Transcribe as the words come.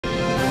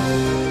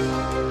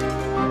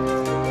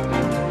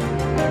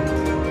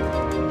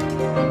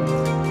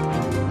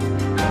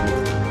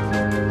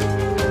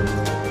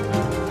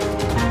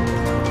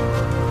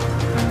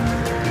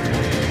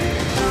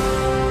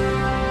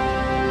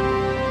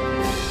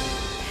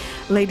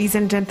Ladies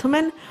and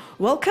gentlemen,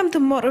 welcome to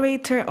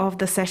moderator of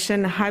the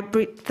session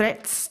Hybrid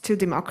Threats to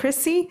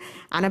Democracy,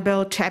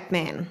 Annabelle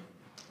Chapman.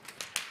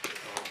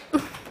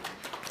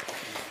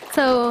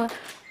 So,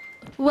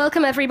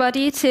 welcome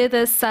everybody to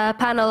this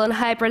panel on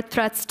hybrid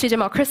threats to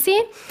democracy.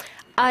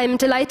 I'm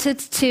delighted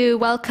to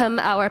welcome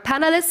our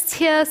panelists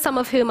here, some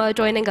of whom are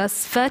joining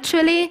us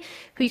virtually,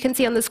 who you can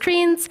see on the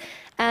screens,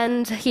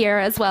 and here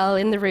as well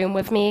in the room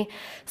with me.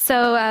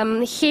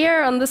 So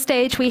here on the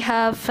stage we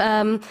have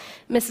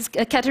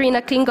Mrs.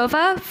 Katerina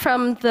Klingova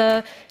from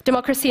the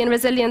Democracy and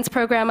Resilience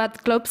Program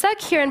at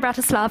GLOBSEC here in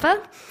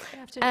Bratislava.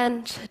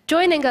 And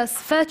joining us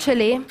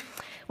virtually,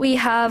 we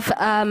have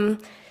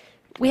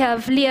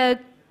Leah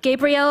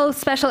Gabriel,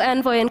 Special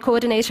Envoy and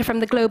Coordinator from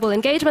the Global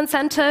Engagement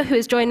Center, who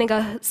is joining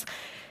us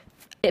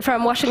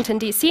from Washington,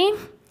 D.C.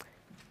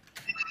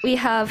 We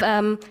have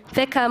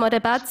Veka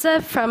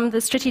Modebadze from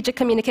the Strategic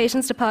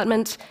Communications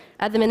Department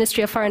at the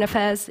Ministry of Foreign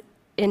Affairs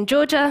in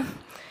Georgia.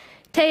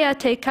 Teija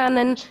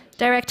Teikkanen,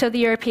 Director of the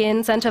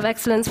European Center of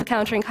Excellence for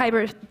Countering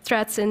Hybrid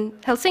Threats in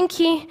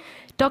Helsinki.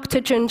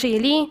 Dr.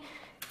 Junji Lee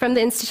from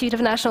the Institute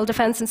of National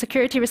Defense and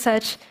Security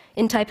Research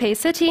in Taipei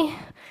City.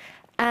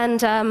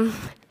 And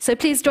so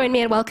please join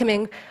me in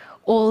welcoming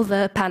all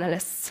the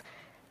panelists.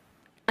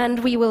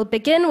 And we will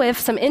begin with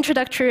some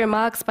introductory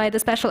remarks by the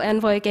Special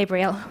Envoy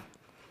Gabriel.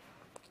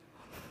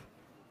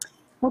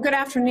 Well, good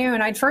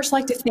afternoon. I'd first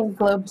like to thank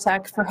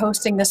GLOBSEC for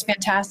hosting this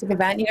fantastic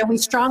event. You know, we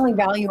strongly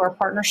value our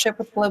partnership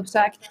with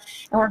GLOBSEC,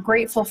 and we're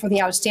grateful for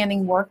the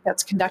outstanding work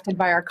that's conducted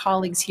by our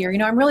colleagues here. You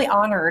know, I'm really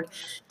honored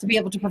to be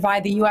able to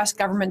provide the U.S.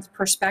 government's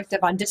perspective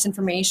on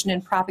disinformation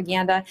and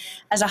propaganda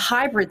as a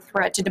hybrid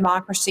threat to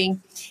democracy,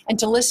 and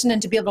to listen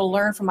and to be able to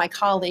learn from my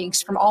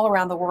colleagues from all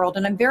around the world.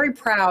 And I'm very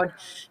proud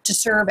to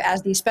serve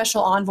as the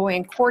Special Envoy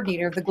and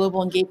Coordinator of the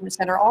Global Engagement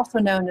Center, also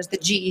known as the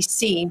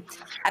GEC,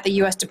 at the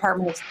U.S.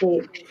 Department of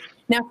State.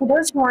 Now, for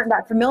those who aren't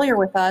that familiar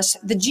with us,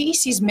 the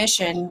GEC's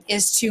mission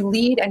is to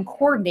lead and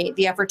coordinate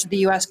the efforts of the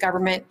U.S.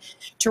 government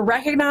to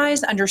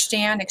recognize,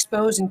 understand,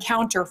 expose, and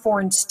counter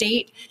foreign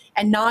state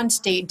and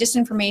non-state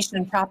disinformation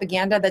and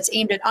propaganda that's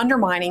aimed at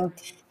undermining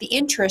the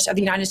interests of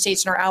the United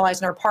States and our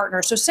allies and our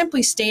partners. So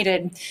simply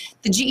stated,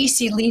 the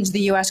GEC leads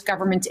the U.S.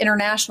 government's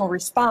international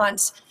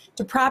response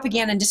to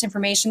propaganda and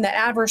disinformation that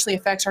adversely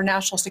affects our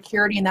national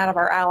security and that of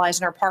our allies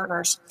and our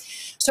partners.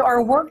 So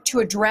our work to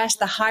address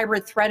the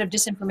hybrid threat of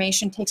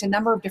disinformation takes a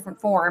number of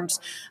different forms,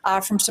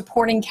 from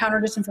supporting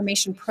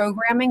counter-disinformation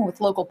programming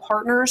with local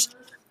partners,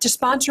 to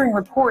sponsoring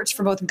reports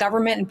for both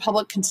government and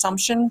public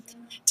consumption,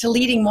 to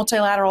leading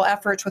multilateral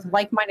efforts with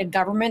like-minded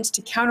governments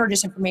to counter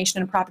disinformation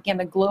and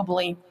propaganda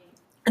globally.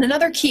 And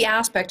another key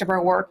aspect of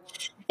our work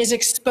is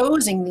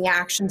exposing the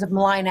actions of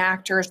malign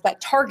actors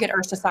that target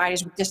our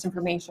societies with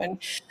disinformation.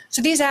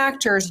 So these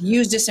actors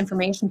use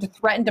disinformation to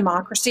threaten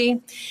democracy,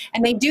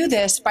 and they do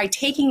this by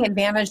taking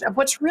advantage of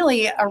what's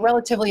really a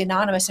relatively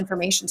anonymous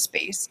information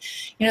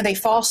space. You know, they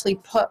falsely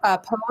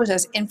pose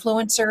as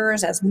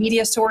influencers, as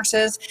media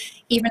sources.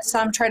 Even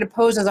some try to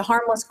pose as a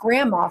harmless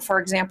grandma,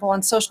 for example,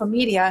 on social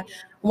media,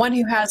 one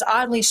who has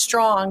oddly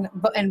strong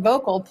and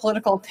vocal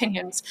political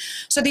opinions.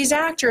 So these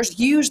actors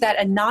use that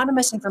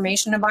anonymous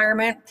information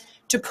environment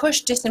to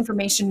push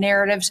disinformation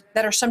narratives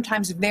that are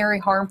sometimes very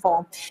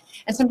harmful.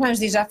 And sometimes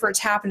these efforts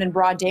happen in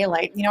broad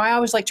daylight. You know, I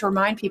always like to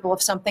remind people of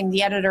something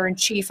the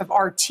editor-in-chief of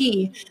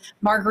RT,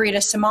 Margarita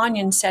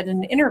Simonyan, said in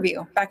an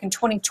interview back in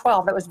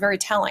 2012 that was very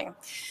telling.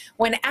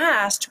 When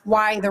asked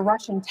why the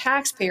Russian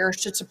taxpayers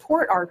should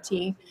support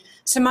RT,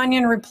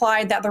 Simonyan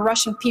replied that the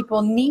Russian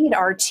people need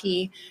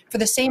RT for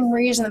the same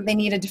reason that they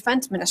need a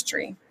defense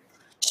ministry.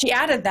 She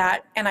added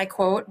that, and I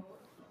quote,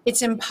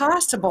 "It's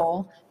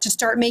impossible to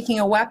start making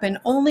a weapon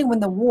only when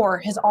the war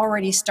has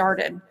already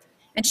started."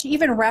 And she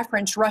even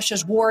referenced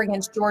Russia's war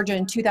against Georgia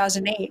in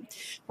 2008,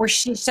 where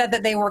she said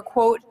that they were,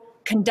 quote,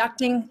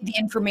 "conducting the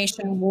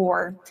information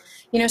war."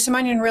 You know,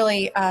 Simonyan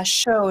really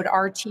showed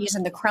RT's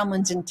and the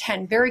Kremlin's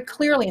intent very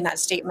clearly in that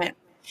statement.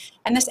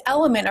 And this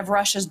element of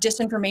Russia's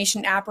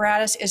disinformation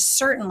apparatus is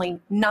certainly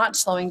not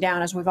slowing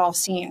down, as we've all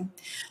seen.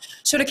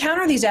 So to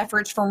counter these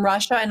efforts from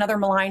Russia and other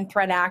malign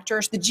threat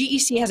actors, the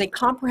GEC has a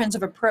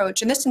comprehensive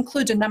approach, and this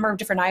includes a number of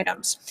different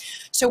items.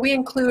 So we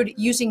include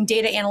using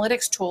data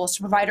analytics tools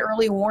to provide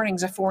early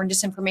warnings of foreign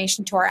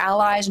disinformation to our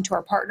allies and to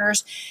our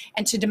partners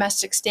and to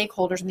domestic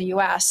stakeholders in the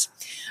U.S.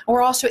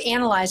 We're also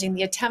analyzing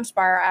the attempts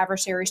by our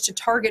adversaries to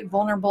target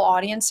vulnerable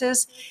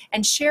audiences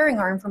and sharing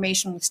our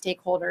information with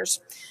stakeholders.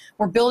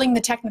 We're building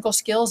the technical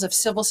skills of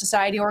civil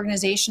society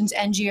organizations,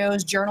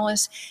 NGOs,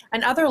 journalists,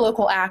 and other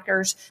local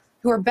actors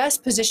who are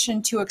best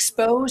positioned to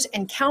expose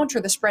and counter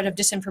the spread of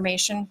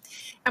disinformation.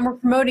 And we're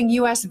promoting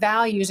U.S.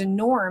 values and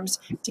norms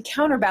to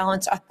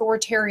counterbalance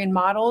authoritarian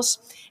models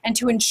and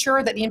to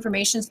ensure that the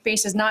information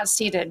space is not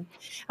ceded.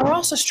 And we're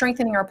also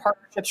strengthening our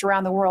partnerships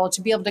around the world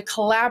to be able to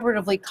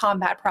collaboratively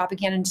combat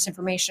propaganda and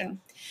disinformation.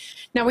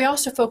 Now, we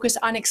also focus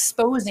on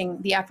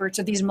exposing the efforts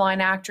of these malign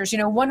actors. You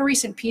know, one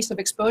recent piece of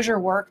exposure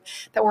work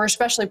that we're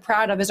especially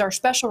proud of is our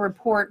special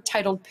report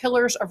titled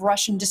 "Pillars of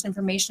Russian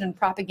Disinformation and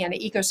Propaganda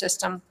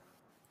Ecosystem."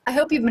 I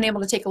hope you've been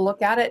able to take a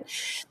look at it.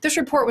 This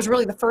report was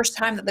really the first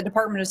time that the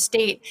Department of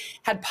State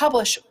had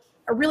published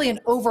really an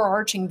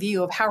overarching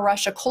view of how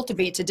Russia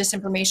cultivates a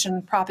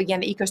disinformation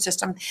propaganda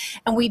ecosystem.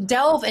 And we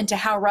delve into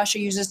how Russia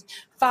uses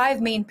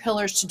 5 main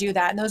pillars to do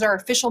that. And those are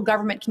official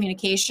government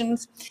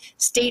communications,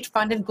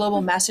 state-funded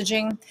global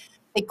messaging.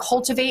 They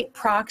cultivate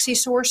proxy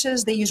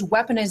sources, they use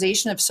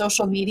weaponization of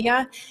social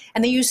media,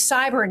 and they use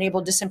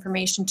cyber-enabled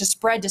disinformation to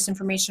spread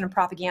disinformation and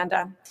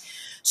propaganda.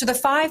 So the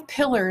 5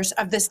 pillars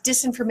of this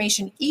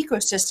disinformation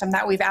ecosystem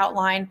that we've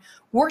outlined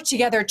work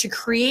together to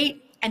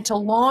create and to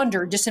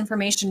launder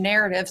disinformation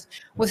narratives,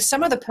 with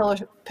some of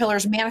the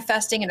pillars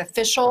manifesting in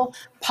official,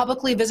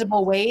 publicly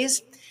visible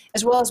ways,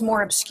 as well as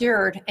more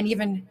obscured and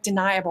even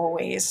deniable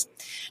ways.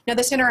 Now,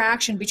 this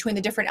interaction between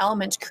the different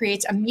elements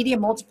creates a media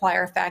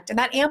multiplier effect, and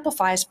that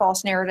amplifies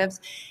false narratives,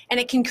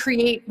 and it can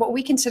create what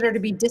we consider to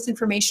be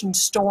disinformation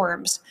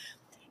storms.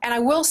 And I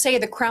will say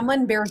the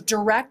Kremlin bears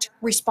direct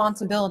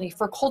responsibility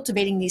for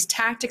cultivating these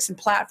tactics and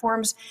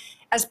platforms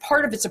as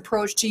part of its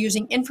approach to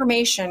using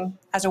information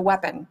as a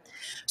weapon.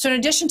 So in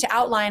addition to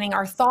outlining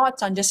our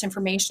thoughts on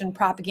disinformation and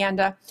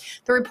propaganda,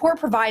 the report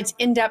provides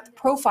in-depth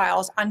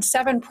profiles on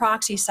 7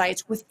 proxy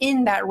sites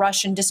within that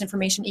Russian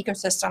disinformation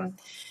ecosystem.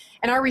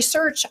 And our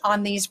research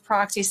on these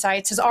proxy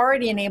sites has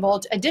already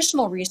enabled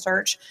additional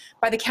research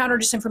by the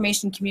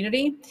counter-disinformation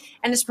community,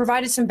 and has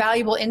provided some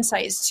valuable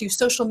insights to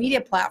social media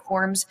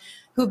platforms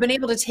who have been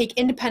able to take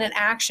independent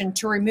action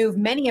to remove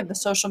many of the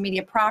social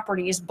media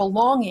properties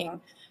belonging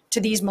to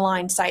these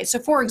malign sites. So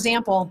for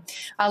example,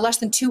 less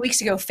than 2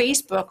 weeks ago,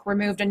 Facebook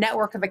removed a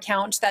network of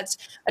accounts that's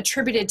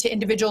attributed to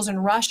individuals in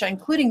Russia,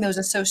 including those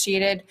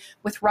associated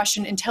with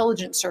Russian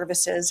intelligence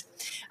services.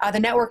 The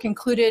network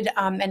included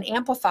and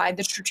amplified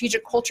the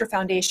Strategic Culture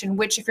Foundation,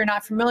 which, if you're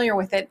not familiar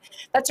with it,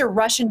 that's a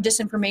Russian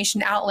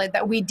disinformation outlet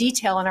that we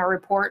detail in our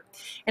report,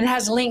 and it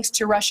has links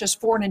to Russia's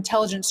Foreign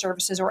Intelligence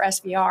Services, or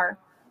SVR.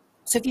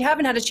 So if you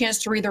haven't had a chance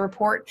to read the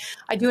report,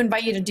 I do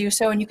invite you to do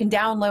so, and you can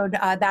download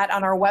that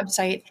on our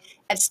website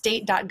at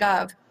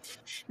state.gov.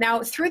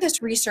 Now, through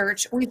this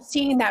research, we've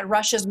seen that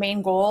Russia's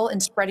main goal in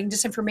spreading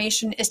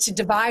disinformation is to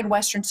divide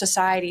Western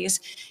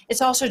societies.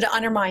 It's also to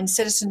undermine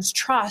citizens'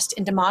 trust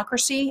in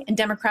democracy and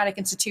democratic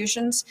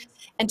institutions,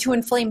 and to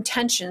inflame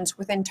tensions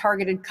within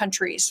targeted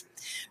countries.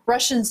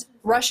 Russia's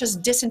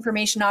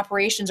disinformation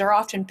operations are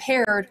often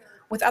paired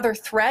with other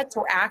threats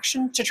or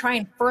action to try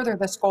and further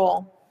this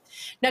goal.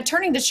 Now,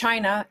 turning to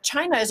China,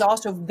 China is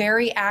also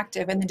very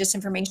active in the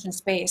disinformation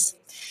space.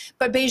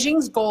 But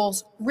Beijing's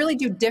goals really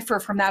do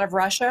differ from that of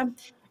Russia,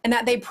 in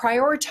that they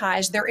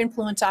prioritize their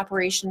influence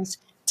operations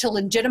to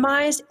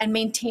legitimize and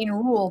maintain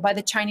rule by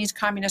the Chinese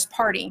Communist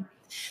Party.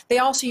 They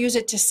also use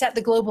it to set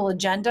the global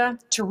agenda,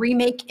 to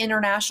remake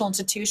international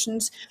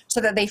institutions so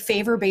that they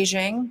favor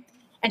Beijing,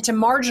 and to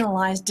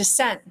marginalize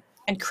dissent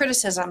and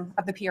criticism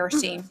of the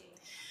PRC.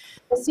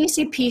 The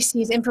CCP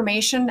sees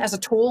information as a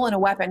tool and a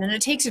weapon, and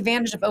it takes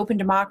advantage of open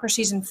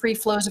democracies and free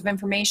flows of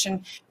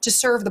information to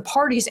serve the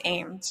party's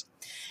aims.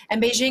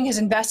 And Beijing has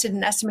invested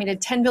an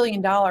estimated $10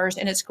 billion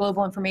in its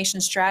global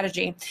information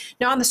strategy.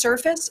 Now, on the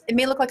surface, it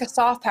may look like a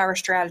soft power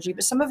strategy,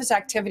 but some of its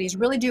activities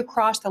really do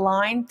cross the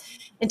line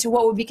into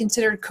what would be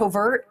considered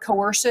covert,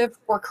 coercive,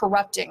 or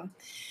corrupting.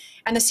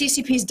 And the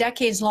CCP's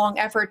decades-long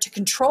effort to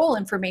control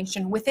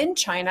information within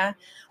China,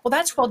 well,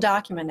 that's well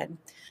documented.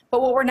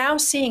 But what we're now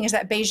seeing is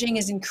that Beijing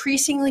is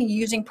increasingly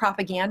using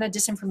propaganda,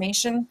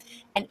 disinformation,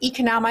 and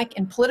economic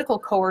and political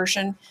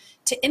coercion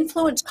to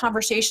influence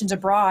conversations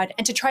abroad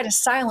and to try to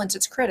silence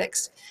its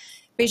critics.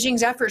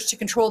 Beijing's efforts to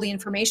control the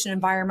information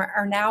environment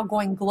are now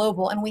going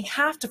global, and we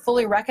have to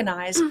fully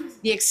recognize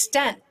the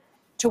extent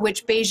to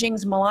which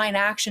Beijing's malign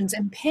actions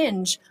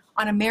impinge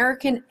on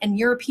American and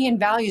European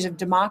values of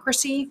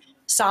democracy,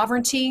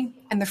 sovereignty,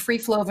 and the free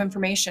flow of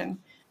information.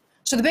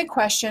 So the big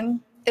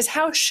question is,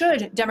 how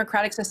should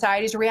democratic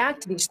societies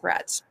react to these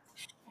threats?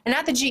 And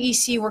at the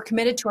GEC, we're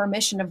committed to our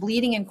mission of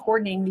leading and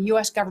coordinating the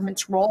U.S.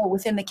 government's role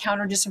within the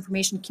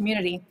counter-disinformation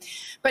community.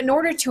 But in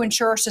order to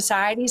ensure our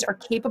societies are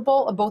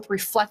capable of both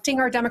reflecting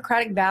our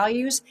democratic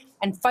values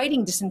and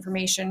fighting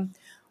disinformation,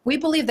 we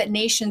believe that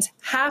nations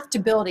have to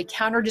build a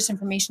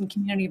counter-disinformation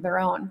community of their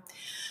own.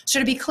 So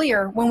to be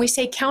clear, when we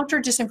say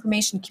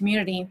counter-disinformation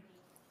community,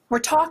 we're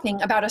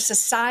talking about a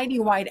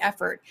society-wide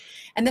effort,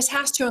 and this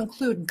has to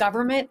include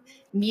government,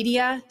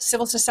 media,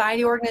 civil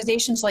society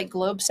organizations like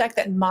GLOBSEC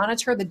that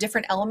monitor the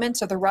different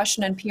elements of the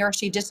Russian and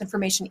PRC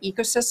disinformation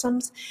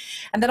ecosystems,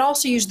 and that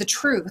also use the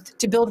truth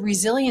to build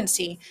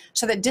resiliency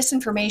so that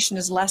disinformation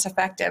is less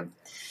effective.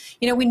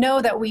 You know, we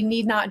know that we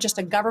need not just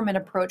a government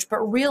approach, but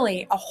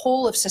really a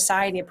whole of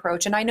society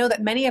approach. And I know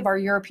that many of our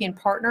European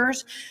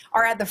partners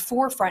are at the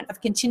forefront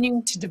of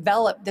continuing to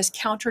develop this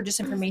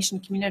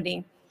counter-disinformation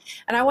community.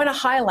 And I want to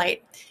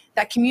highlight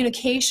that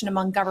communication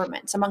among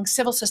governments, among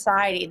civil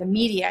society, the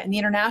media, and the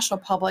international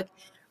public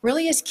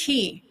really is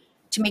key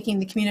to making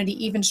the community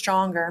even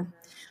stronger.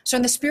 So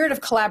in the spirit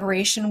of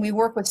collaboration, we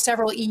work with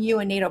several EU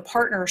and NATO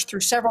partners through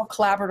several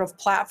collaborative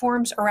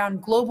platforms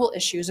around global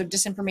issues of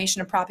disinformation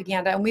and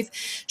propaganda. And we've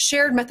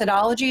shared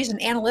methodologies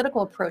and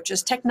analytical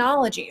approaches,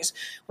 technologies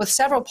with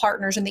several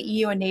partners in the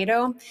EU and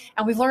NATO.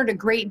 And we've learned a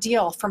great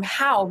deal from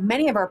how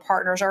many of our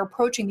partners are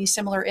approaching these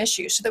similar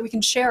issues so that we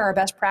can share our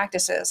best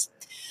practices.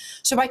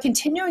 So by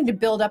continuing to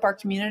build up our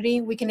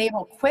community, we can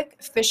enable quick,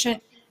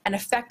 efficient, and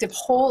effective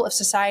whole of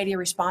society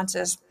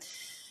responses.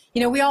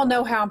 You know, we all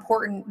know how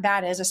important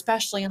that is,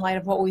 especially in light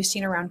of what we've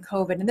seen around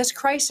COVID. And this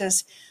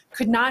crisis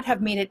could not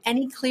have made it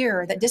any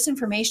clearer that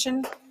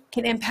disinformation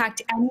can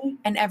impact any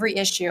and every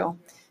issue.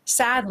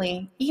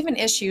 Sadly, even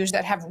issues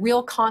that have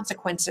real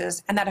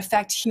consequences and that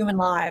affect human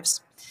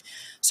lives.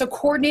 So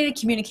coordinated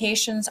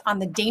communications on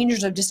the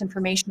dangers of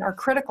disinformation are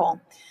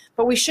critical,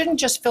 but we shouldn't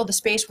just fill the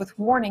space with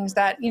warnings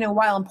that, you know,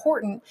 while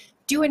important,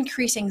 do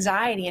increase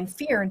anxiety and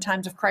fear in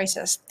times of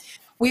crisis.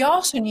 We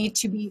also need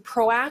to be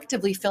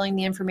proactively filling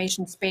the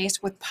information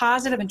space with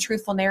positive and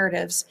truthful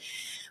narratives.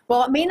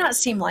 While it may not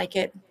seem like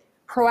it,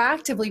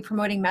 proactively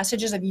promoting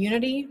messages of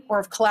unity or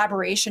of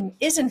collaboration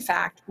is in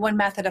fact one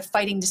method of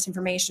fighting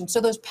disinformation. So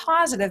those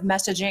positive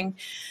messaging,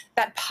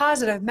 that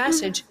positive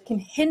message can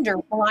hinder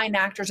malign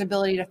actors'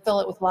 ability to fill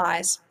it with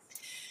lies.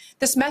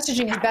 This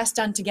messaging is best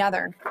done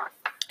together.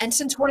 And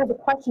since one of the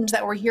questions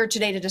that we're here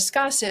today to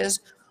discuss is,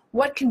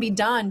 what can be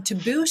done to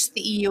boost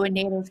the EU and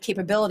NATO's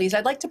capabilities?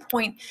 I'd like to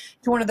point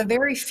to one of the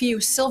very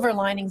few silver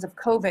linings of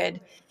COVID,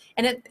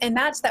 and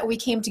that's that we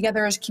came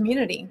together as a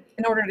community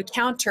in order to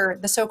counter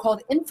the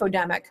so-called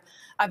infodemic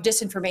of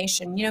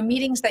disinformation. You know,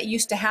 meetings that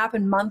used to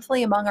happen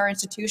monthly among our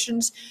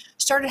institutions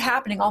started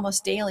happening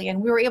almost daily,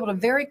 and we were able to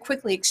very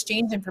quickly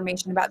exchange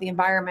information about the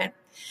environment.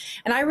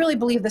 And I really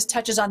believe this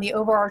touches on the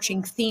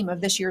overarching theme of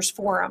this year's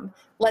forum: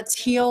 let's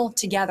heal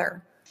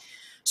together.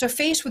 So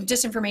faced with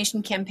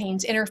disinformation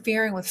campaigns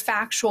interfering with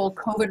factual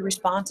COVID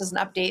responses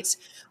and updates,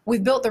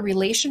 we've built the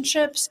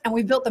relationships and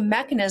we've built the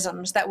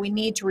mechanisms that we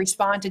need to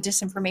respond to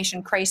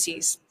disinformation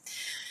crises.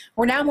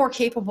 We're now more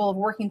capable of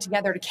working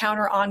together to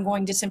counter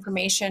ongoing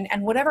disinformation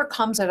and whatever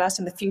comes at us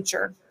in the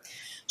future.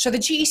 So the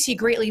GEC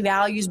greatly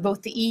values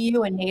both the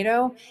EU and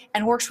NATO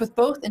and works with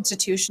both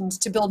institutions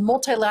to build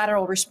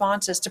multilateral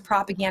responses to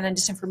propaganda and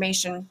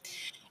disinformation.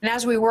 And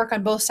as we work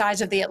on both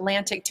sides of the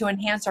Atlantic to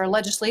enhance our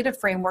legislative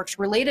frameworks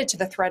related to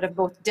the threat of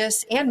both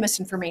dis and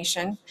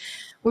misinformation,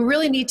 we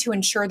really need to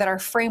ensure that our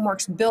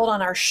frameworks build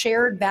on our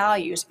shared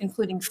values,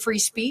 including free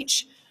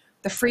speech,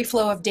 the free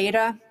flow of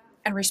data,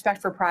 and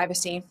respect for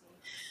privacy.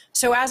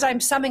 So as I'm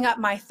summing up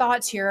my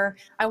thoughts here,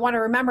 I want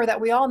to remember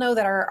that we all know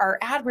that our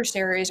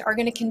adversaries are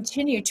going to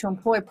continue to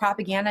employ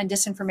propaganda and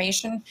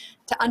disinformation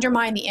to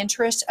undermine the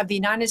interests of the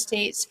United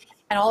States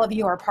and all of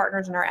you, our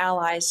partners and our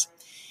allies.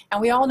 And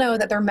we all know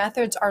that their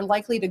methods are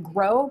likely to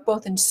grow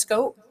both in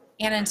scope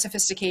and in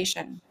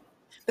sophistication.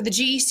 But the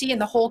GEC and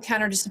the whole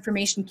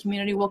counter-disinformation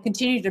community will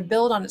continue to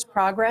build on its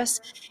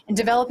progress in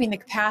developing the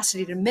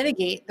capacity to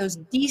mitigate those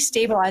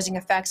destabilizing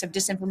effects of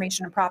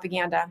disinformation and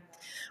propaganda.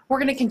 We're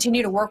going to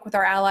continue to work with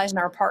our allies and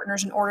our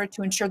partners in order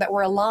to ensure that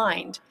we're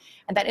aligned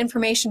and that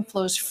information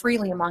flows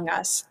freely among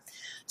us.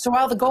 So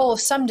while the goal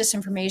of some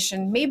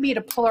disinformation may be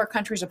to pull our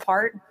countries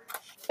apart,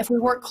 if we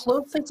work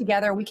closely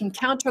together, we can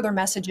counter their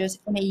messages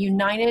in a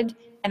united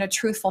and a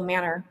truthful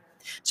manner.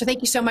 So thank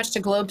you so much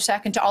to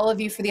GLOBSEC and to all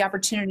of you for the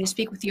opportunity to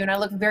speak with you, and I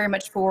look very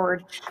much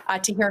forward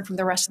to hearing from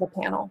the rest of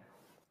the panel.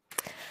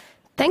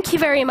 Thank you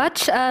very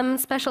much,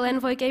 Special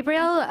Envoy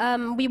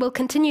Gabriel. We will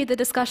continue the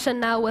discussion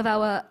now with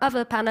our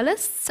other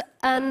panelists,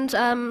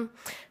 and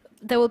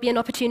there will be an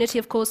opportunity,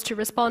 of course, to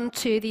respond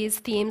to these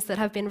themes that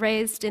have been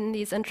raised in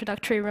these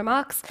introductory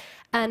remarks.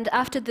 And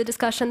after the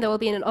discussion, there will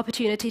be an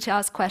opportunity to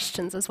ask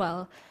questions as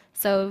well.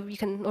 So you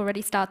can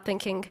already start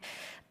thinking.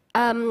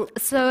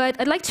 So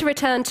I'd like to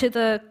return to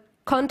the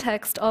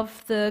context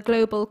of the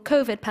global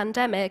COVID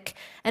pandemic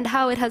and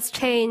how it has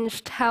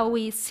changed how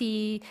we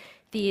see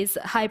these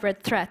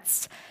hybrid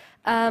threats.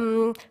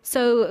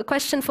 So a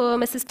question for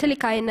Mrs.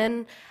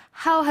 Tillikainen.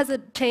 How has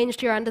it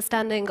changed your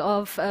understanding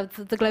of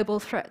the global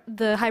threat,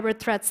 the hybrid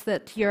threats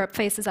that Europe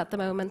faces at the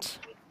moment?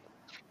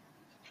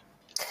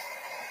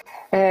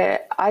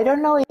 I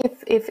don't know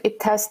if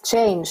it has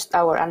changed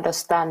our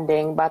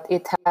understanding, but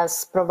it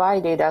has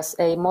provided us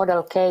a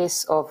model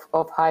case of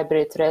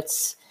hybrid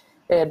threats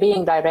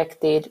being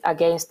directed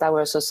against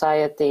our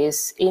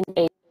societies in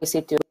a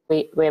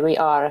situation where we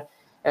are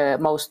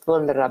most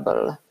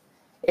vulnerable.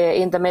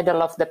 In the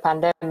middle of the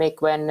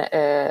pandemic, when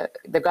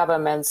the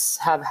governments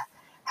have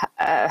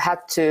had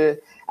to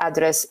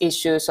address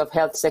issues of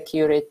health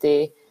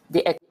security,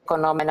 the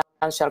economic and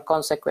financial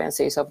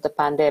consequences of the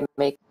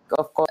pandemic,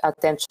 of course,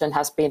 attention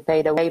has been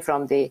paid away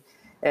from the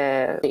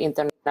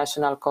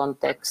international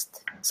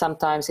context.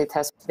 Sometimes it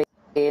has been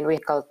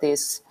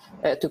difficulties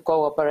to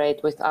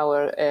cooperate with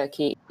our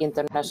key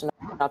international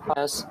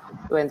partners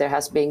when there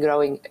has been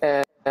growing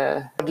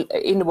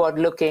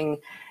inward-looking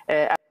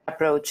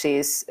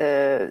approaches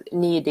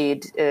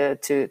needed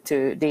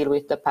to deal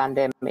with the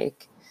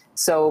pandemic.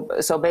 So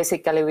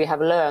basically, we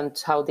have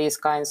learned how these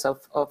kinds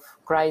of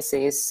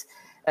crises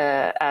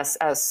as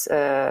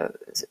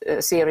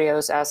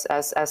serious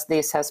as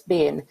this has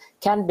been,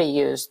 can be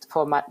used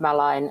for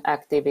malign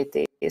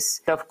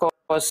activities. Of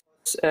course,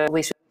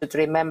 we should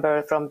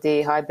remember from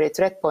the hybrid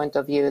threat point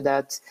of view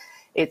that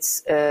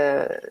it's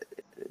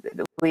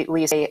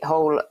we see a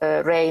whole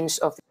range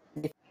of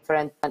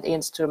different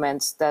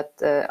instruments that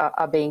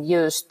are being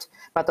used,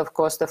 but of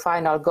course the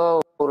final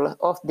goal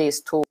of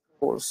these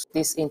tools,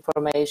 this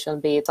information,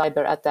 be it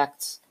cyber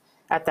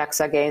attacks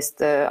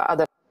against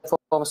other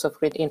forms of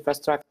grid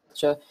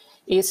infrastructure,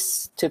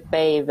 is to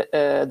pave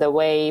the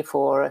way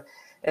for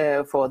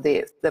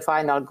the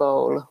final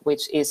goal,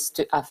 which is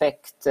to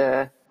affect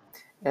the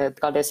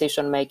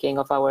decision making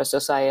of our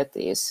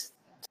societies,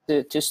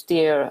 to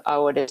steer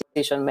our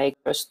decision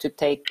makers to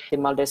take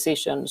optimal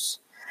decisions.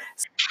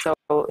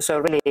 So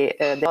really,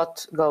 there's a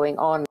lot going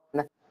on.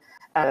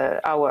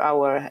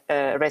 Our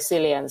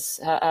resilience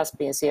has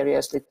been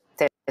seriously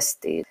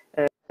tested.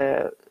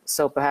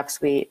 So perhaps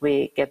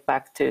we get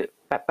back to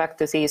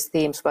these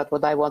themes. But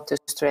what I want to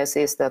stress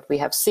is that we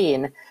have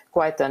seen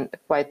quite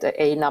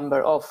a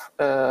number of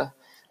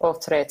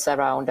threats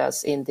around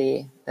us in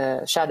the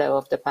shadow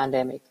of the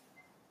pandemic.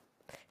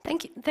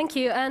 Thank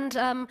you.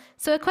 And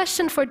so a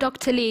question for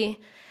Dr. Lee.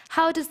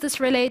 How does this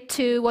relate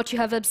to what you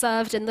have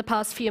observed in the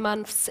past few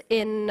months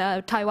in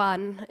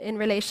Taiwan in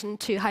relation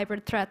to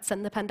hybrid threats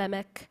and the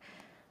pandemic?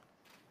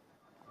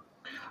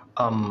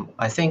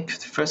 I think,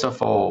 first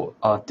of all,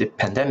 the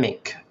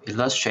pandemic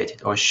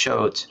illustrated or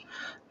showed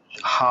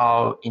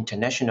how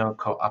international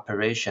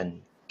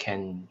cooperation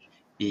can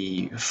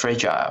be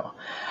fragile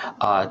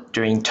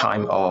during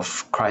time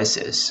of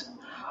crisis.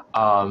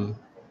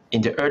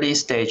 In the early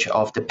stage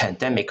of the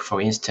pandemic, for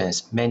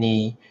instance,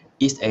 many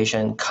East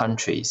Asian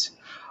countries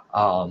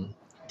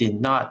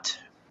did not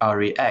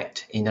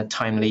react in a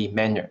timely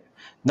manner,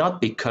 not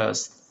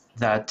because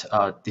that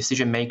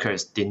decision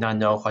makers did not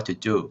know what to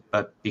do,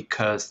 but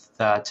because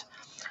that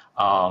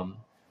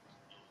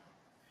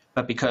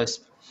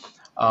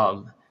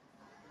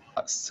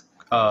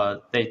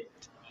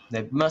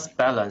they must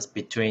balance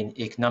between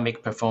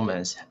economic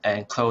performance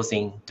and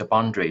closing the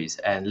boundaries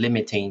and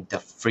limiting the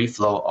free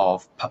flow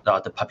of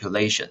the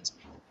populations.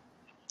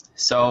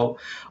 So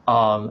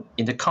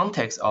in the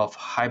context of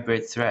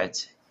hybrid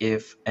threats,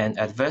 if an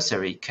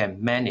adversary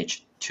can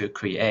manage to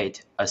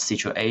create a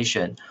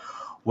situation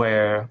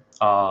where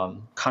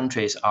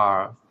countries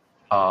are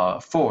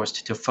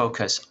forced to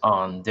focus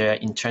on their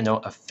internal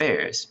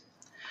affairs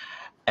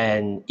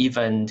and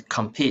even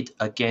compete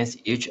against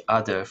each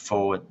other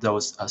for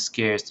those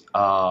scarce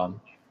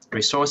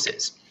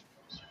resources,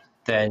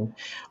 then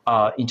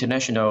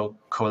international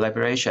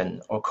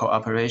collaboration or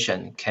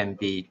cooperation can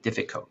be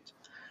difficult.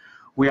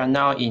 We are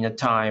now in a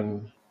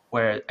time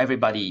where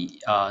everybody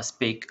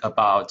speak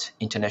about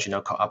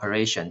international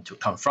cooperation to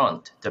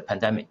confront the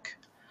pandemic.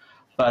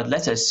 But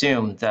let's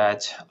assume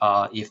that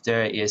if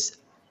there is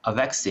a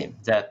vaccine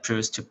that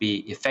proves to be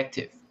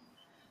effective,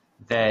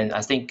 then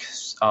I think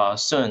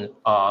soon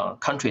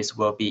countries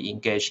will be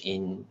engaged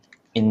in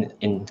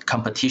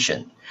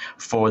competition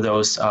for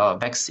those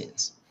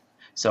vaccines.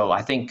 So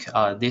I think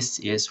this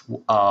is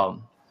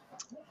one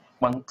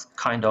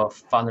kind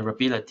of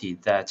vulnerability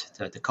that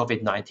the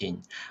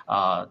COVID-19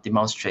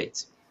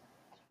 demonstrates.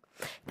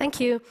 Thank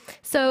you.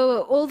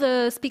 So all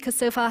the speakers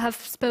so far have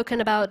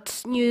spoken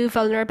about new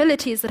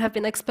vulnerabilities that have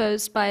been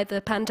exposed by the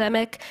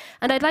pandemic.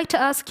 And I'd like to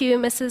ask you,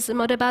 Mrs.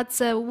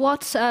 Modebadze,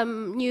 what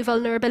new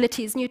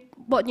vulnerabilities,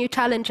 what new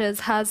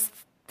challenges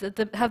have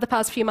the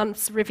past few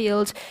months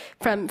revealed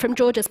from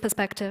Georgia's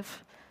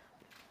perspective?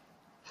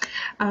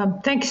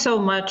 Thank you so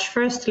much.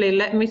 Firstly,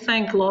 let me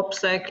thank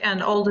GLOBSEC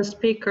and all the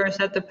speakers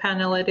at the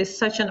panel. It is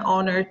such an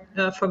honor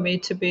for me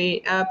to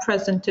be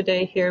present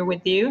today here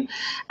with you.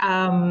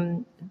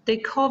 The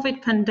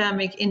COVID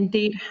pandemic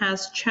indeed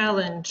has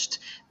challenged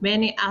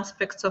many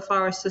aspects of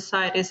our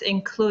societies,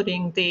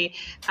 including the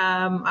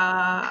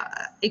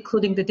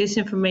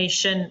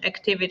disinformation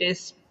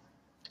activities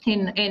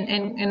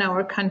in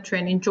our country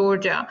and in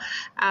Georgia.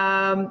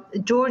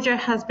 Georgia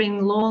has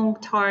been long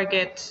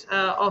target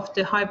of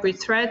the hybrid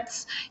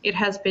threats. It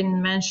has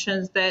been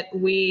mentioned that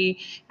we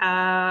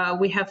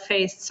have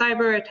faced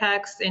cyber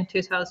attacks in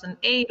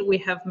 2008. We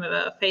have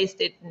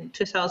faced it in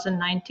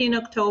 2019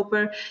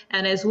 October,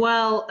 and as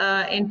well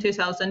in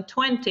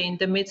 2020 in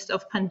the midst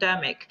of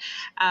pandemic.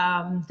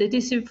 The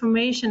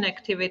disinformation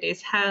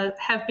activities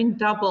have been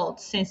doubled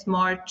since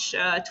March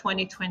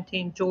 2020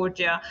 in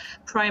Georgia,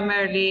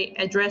 primarily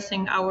addressing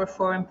our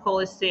foreign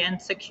policy and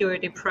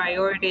security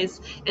priorities,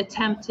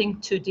 attempting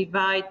to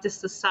divide the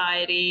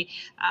society,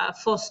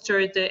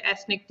 foster the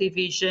ethnic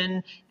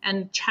division,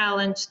 and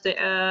challenge the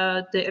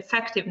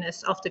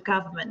effectiveness of the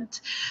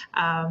government.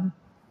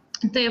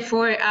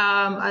 Therefore,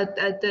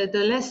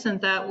 the lesson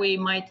that we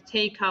might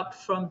take up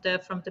from the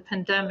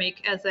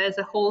pandemic as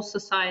a whole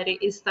society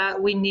is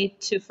that we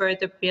need to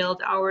further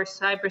build our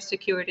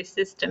cybersecurity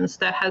systems.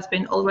 That has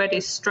been already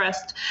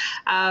stressed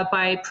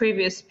by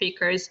previous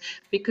speakers,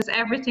 because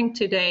everything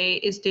today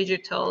is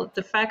digital.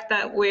 The fact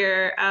that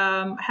we're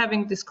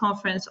having this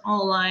conference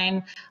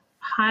online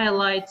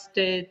highlights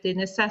the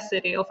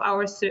necessity of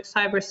our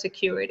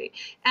cybersecurity.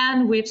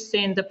 And we've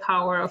seen the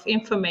power of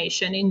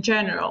information in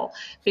general,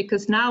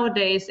 because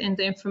nowadays in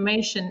the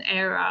information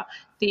era,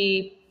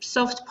 the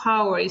soft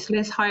power is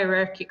less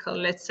hierarchical,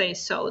 let's say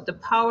so. The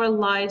power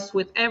lies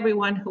with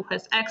everyone who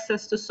has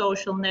access to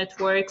social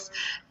networks,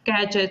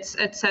 gadgets,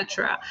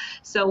 etc.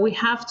 So we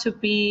have to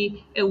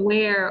be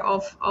aware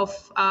of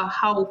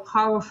how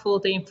powerful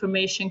the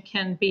information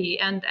can be.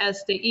 And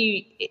as the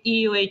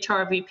EU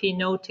HR VP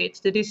noted,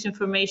 the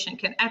disinformation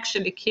can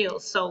actually kill.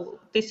 So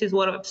this is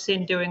what I've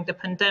seen during the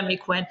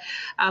pandemic, when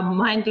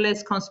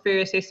mindless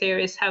conspiracy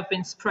theories have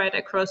been spread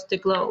across the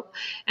globe.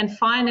 And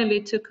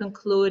finally, to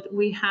conclude,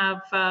 we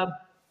have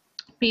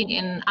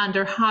been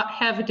under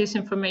heavy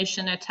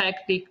disinformation attack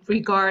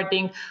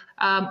regarding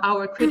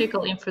our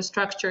critical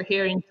infrastructure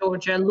here in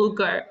Georgia,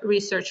 Lugar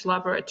Research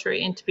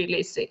Laboratory in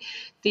Tbilisi.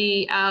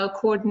 The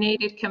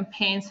coordinated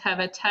campaigns have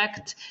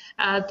attacked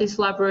this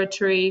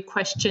laboratory,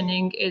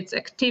 questioning its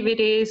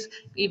activities,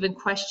 even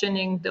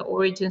questioning the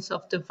origins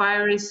of the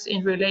virus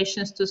in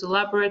relation to the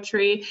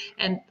laboratory.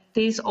 And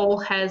this all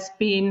has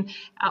been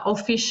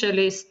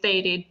officially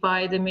stated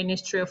by the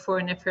Ministry of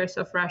Foreign Affairs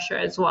of Russia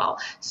as well.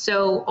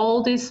 So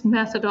all this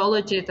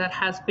methodology that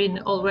has been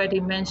already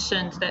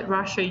mentioned that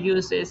Russia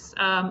uses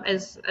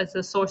as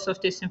a source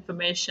of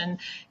disinformation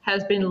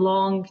has been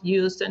long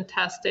used and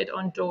tested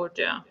on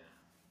Georgia.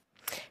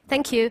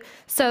 Thank you.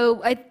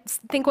 So I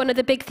think one of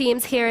the big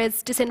themes here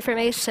is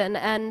disinformation,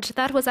 and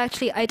that was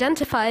actually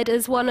identified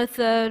as one of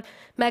the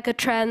mega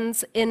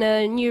trends in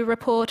a new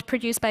report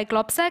produced by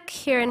GLOBSEC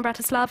here in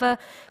Bratislava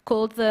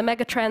called the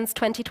Megatrends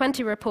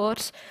 2020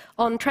 report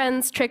on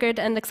trends triggered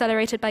and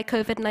accelerated by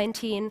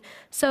COVID-19.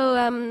 So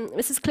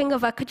Mrs.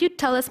 Klingova, could you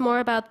tell us more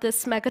about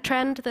this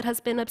megatrend that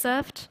has been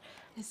observed?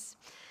 Yes.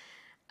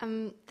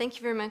 Thank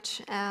you very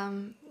much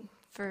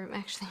for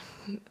actually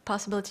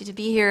possibility to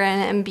be here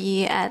and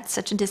be at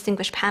such a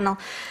distinguished panel.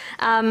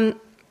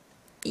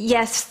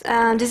 Yes,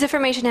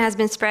 disinformation has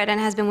been spread and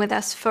has been with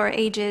us for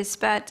ages,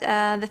 but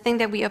the thing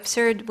that we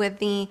observed with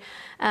the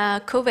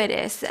COVID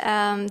is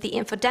the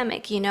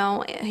infodemic, you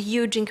know, a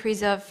huge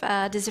increase of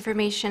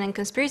disinformation and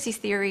conspiracy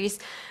theories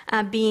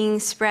being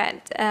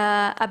spread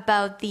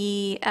about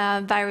the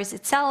virus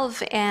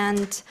itself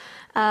and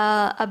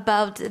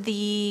about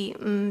the,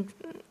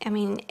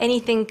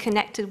 anything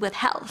connected with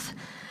health.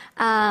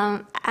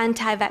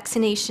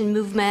 Anti-vaccination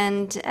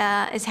movement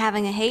is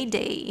having a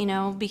heyday, you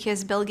know,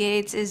 because Bill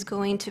Gates is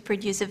going to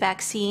produce a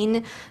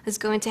vaccine, is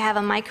going to have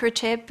a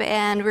microchip,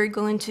 and we're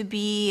going to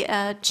be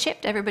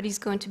chipped. Everybody's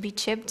going to be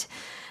chipped,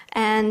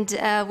 and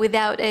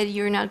without it,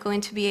 you're not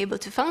going to be able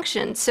to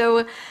function.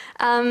 So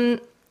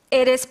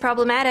it is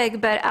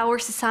problematic, but our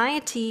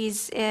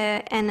societies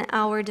and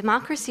our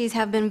democracies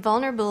have been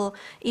vulnerable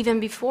even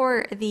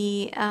before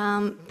the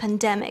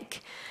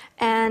pandemic.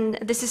 And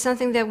this is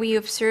something that we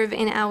observe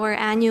in our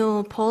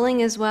annual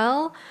polling as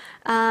well.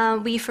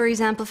 We, for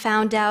example,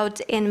 found out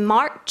in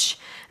March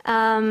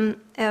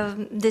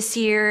this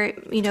year,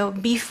 you know,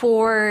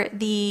 before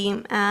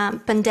the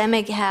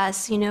pandemic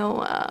has, you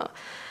know,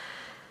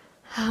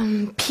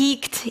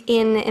 peaked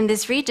in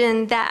this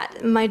region,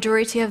 that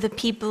majority of the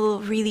people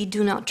really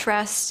do not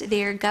trust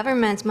their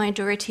governments.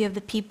 Majority of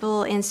the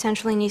people in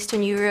Central and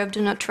Eastern Europe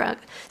do not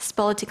trust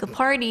political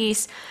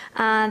parties.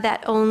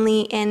 That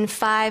only in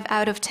 5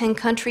 out of 10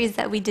 countries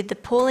that we did the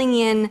polling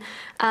in,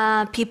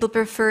 people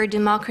prefer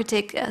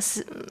democratic,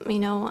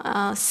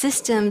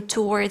 system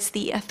towards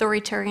the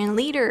authoritarian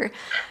leader.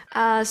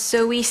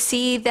 So we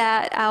see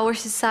that our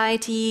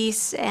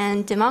societies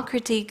and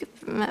democratic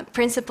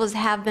principles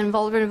have been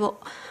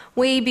vulnerable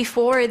way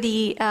before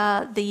the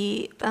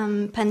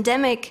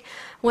pandemic.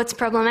 What's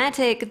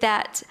problematic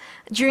that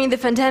during the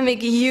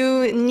pandemic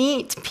you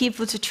need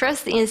people to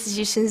trust the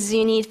institutions,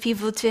 you need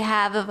people to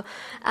have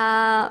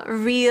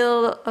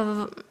real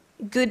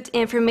good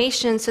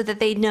information so that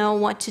they know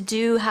what to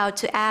do, how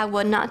to act,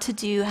 what not to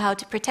do, how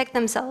to protect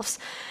themselves.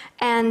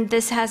 And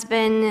this has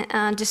been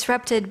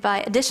disrupted by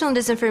additional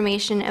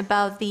disinformation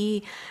about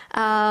the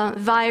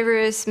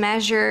virus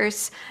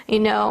measures, you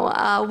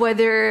know,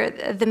 whether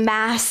the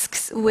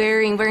masks,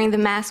 wearing the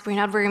mask, we're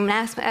not wearing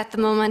masks at the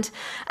moment,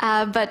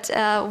 but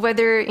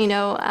whether, you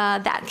know,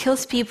 that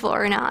kills people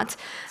or not.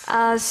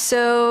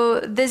 So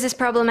this is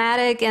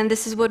problematic, and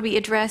this is what we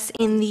address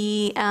in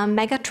the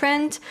mega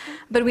trend,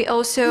 but we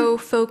also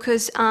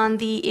focus on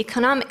the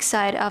economic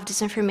side of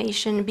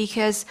disinformation,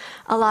 because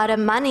a lot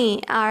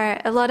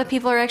of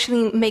people are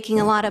actually making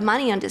a lot of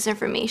money on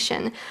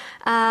disinformation,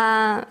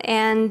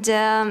 and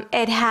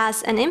it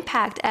has an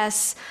impact,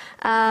 as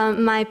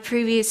my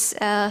previous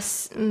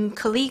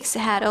colleagues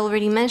had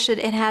already mentioned.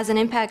 It has an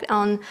impact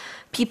on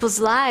people's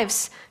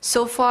lives.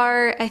 So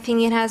far, I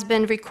think it has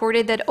been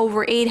recorded that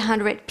over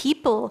 800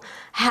 people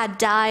had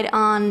died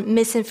on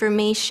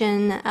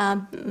misinformation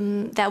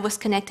that was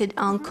connected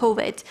on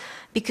COVID,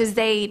 because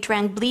they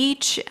drank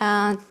bleach,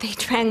 they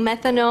drank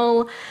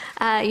methanol,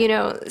 you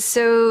know,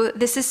 so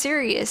this is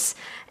serious.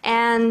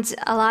 And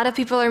a lot of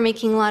people are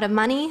making a lot of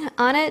money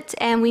on it,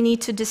 and we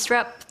need to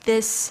disrupt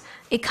this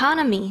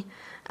economy.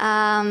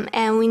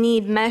 and we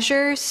need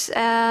measures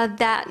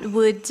that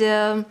would,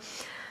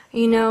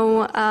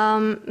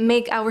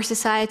 make our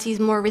societies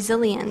more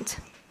resilient.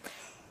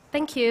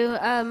 Thank you.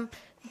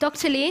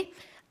 Dr. Lee,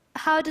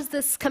 how does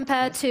this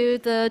compare to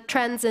the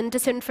trends in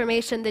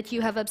disinformation that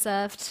you have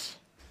observed?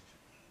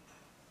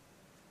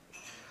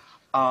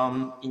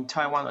 In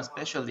Taiwan,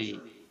 especially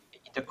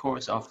in the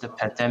course of the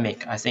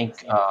pandemic, I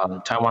think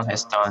Taiwan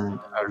has done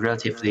a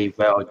relatively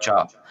well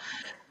job.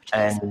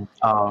 And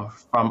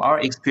from our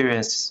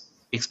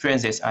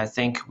experiences, I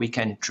think we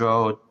can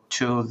draw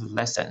two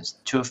lessons,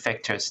 two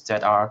factors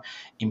that are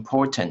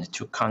important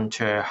to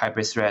counter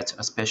hybrid threats,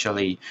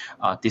 especially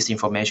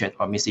disinformation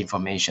or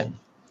misinformation.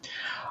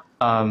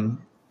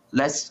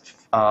 Let's,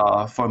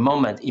 for a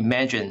moment,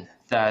 imagine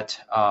that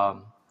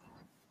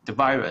the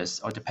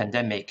virus or the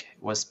pandemic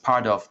was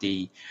part of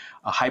the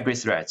hybrid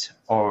threat,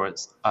 or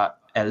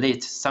at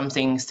least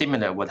something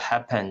similar would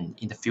happen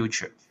in the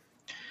future.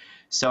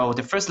 So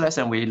the first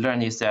lesson we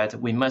learn is that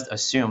we must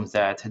assume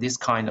that this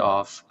kind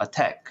of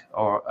attack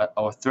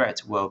or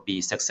threat will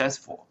be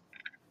successful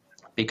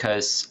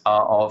because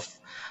of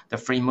the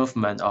free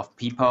movement of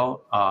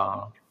people,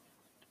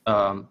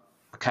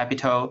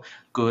 capital,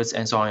 goods,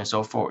 and so on and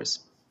so forth.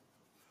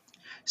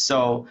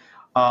 So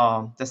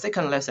the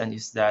second lesson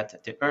is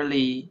that the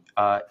early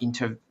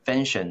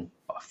intervention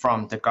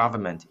from the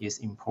government is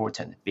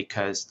important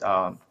because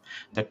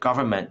the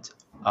government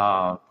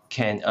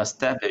can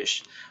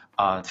establish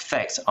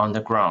facts on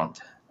the ground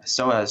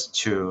so as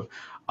to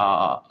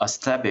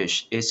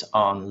establish its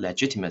own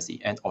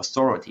legitimacy and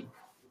authority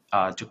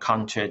to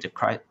counter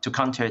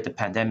the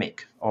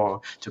pandemic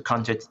or to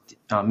counter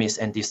mis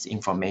and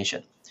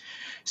disinformation.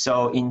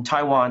 So in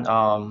Taiwan,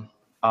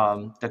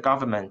 the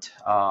government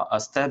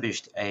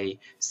established a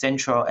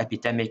central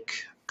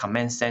epidemic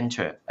command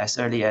center as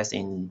early as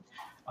in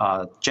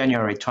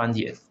January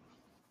 20th.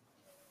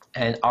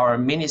 And our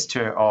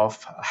Minister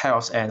of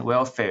Health and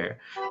Welfare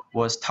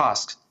was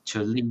tasked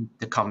to lead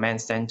the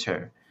command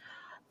center.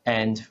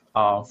 And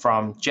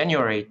from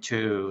January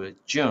to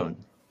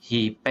June,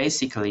 he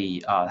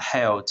basically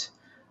held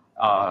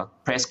a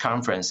press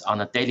conference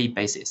on a daily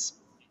basis.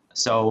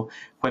 So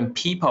when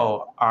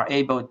people are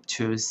able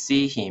to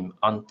see him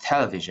on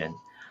television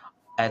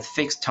at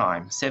fixed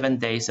time, 7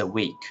 days a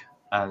week,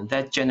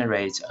 that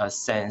generates a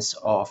sense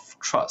of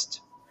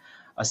trust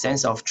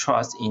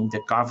in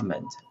the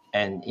government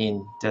and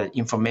in the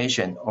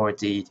information or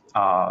the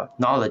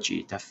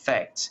knowledge, the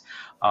facts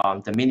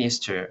the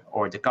minister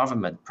or the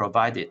government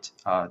provided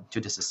to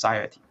the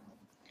society.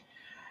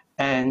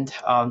 And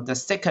the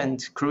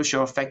second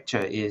crucial factor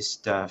is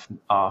the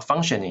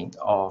functioning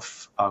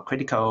of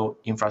critical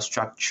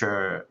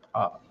infrastructure,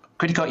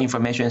 critical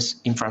information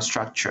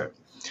infrastructure.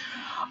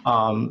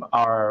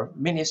 Our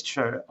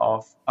minister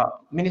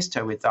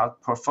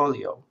without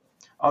portfolio,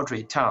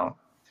 Audrey Tang,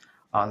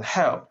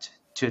 helped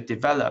to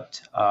develop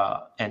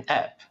an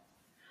app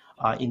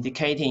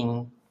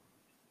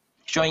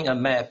showing a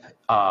map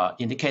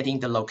indicating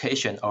the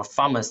location of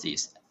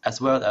pharmacies as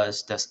well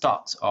as the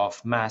stocks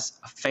of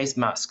face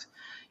masks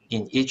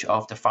in each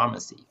of the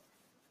pharmacy.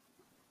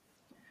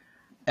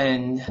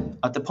 And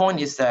the point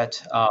is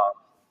that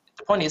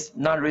the point is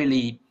not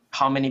really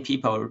how many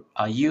people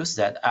use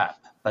that app,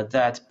 but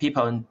that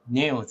people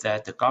knew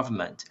that the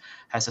government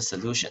has a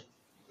solution.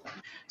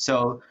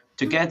 So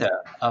together,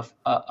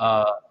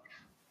 a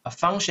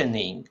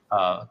functioning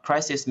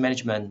crisis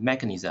management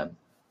mechanism,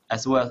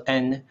 as well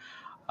as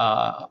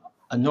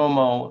a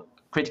normal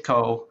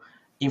critical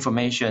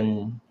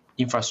information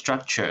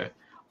infrastructure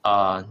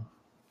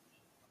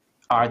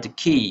are the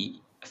key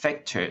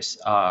factors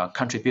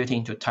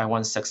contributing to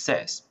Taiwan's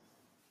success.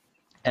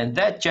 And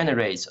that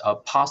generates a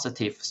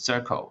positive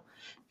circle,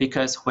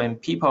 because when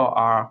people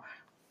are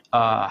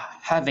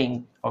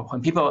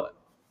when people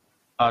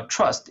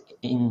trust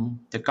in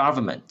the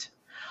government,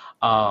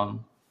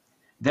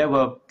 they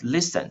will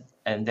listen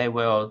and they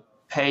will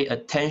pay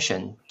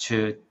attention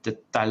to the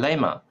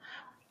dilemma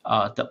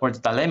or the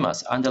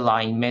dilemmas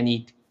underlying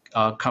many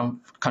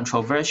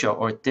controversial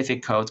or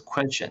difficult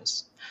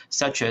questions,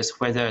 such as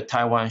whether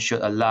Taiwan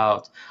should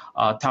allow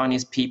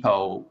Taiwanese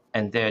people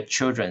and their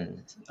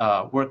children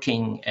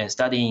working and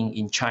studying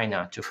in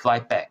China to fly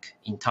back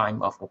in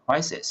time of a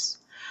crisis,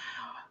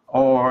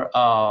 or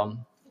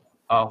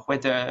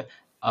whether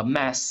a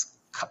mass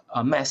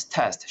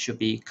test should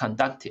be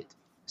conducted.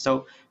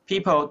 So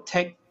people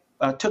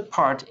took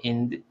part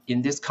in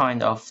this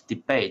kind of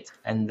debate,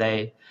 and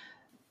they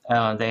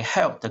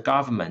helped the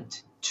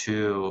government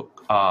to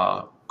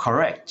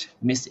correct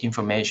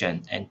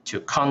misinformation and to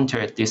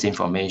counter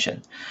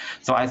disinformation.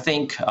 So I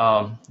think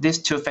these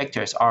two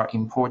factors are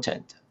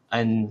important.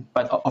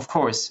 But of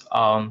course,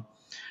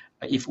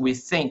 if we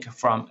think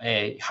from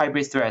a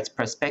hybrid threat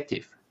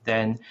perspective,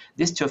 then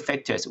these two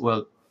factors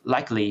will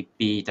likely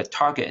be the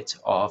target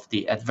of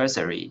the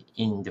adversary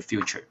in the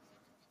future.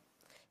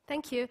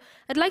 Thank you.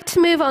 I'd like to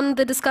move on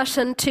the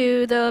discussion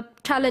to the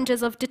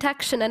challenges of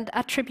detection and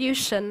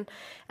attribution.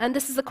 And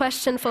this is a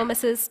question for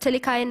Mrs.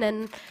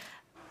 Tilikainen.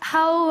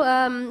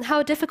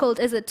 How difficult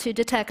is it to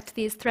detect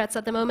these threats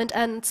at the moment,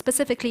 and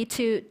specifically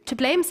to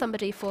blame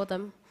somebody for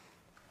them?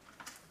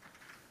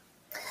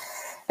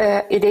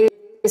 It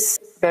is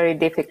very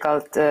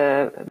difficult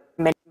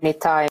many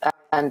times,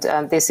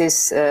 and this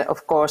is,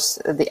 of course,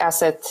 the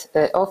asset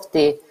of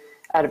the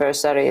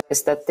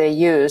adversaries that they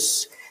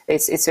use.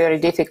 It's very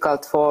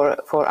difficult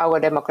for our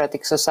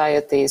democratic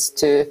societies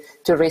to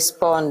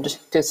respond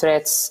to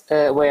threats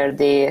where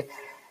the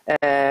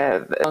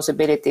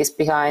responsibilities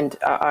behind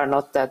are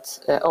not that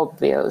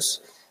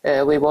obvious.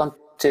 We want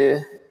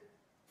to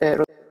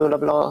rule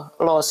of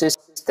law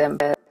system,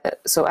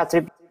 so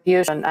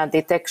attribution and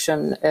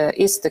detection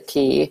is the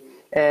key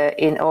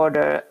in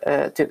order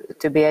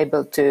to be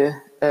able to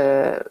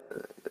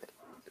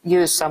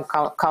use some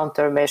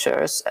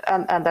countermeasures,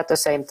 and at the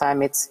same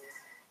time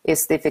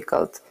it's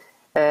difficult.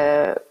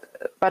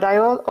 But I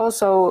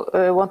also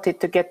wanted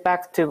to get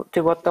back to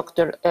what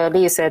Dr.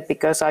 Lee said,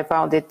 because I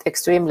found it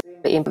extremely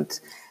important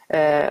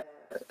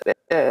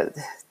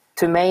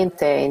to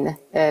maintain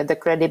the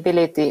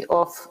credibility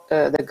of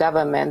the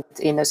government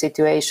in a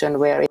situation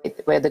where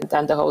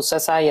the whole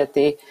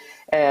society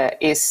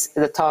is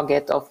the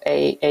target of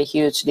a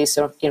huge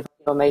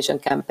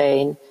disinformation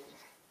campaign.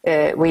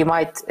 We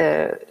might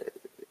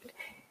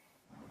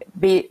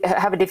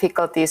have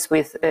difficulties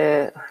with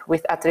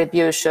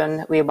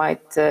attribution. We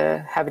might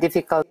have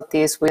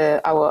difficulties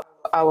with our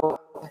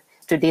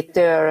to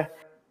deter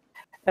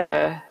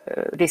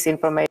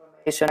disinformation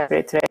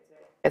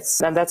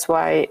threats, and that's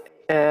why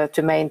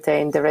to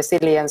maintain the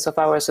resilience of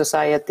our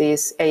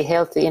societies, a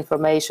healthy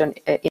information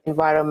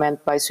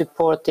environment by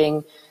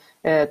supporting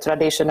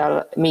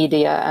traditional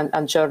media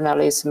and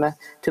journalism,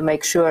 to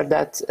make sure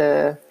that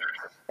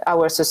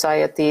our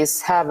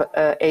societies have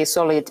a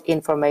solid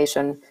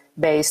information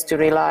base to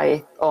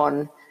rely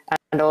on,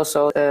 and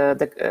also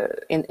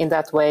in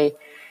that way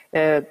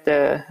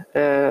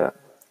the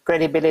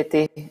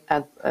credibility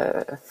and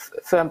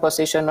firm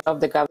position of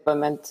the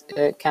government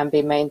can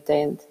be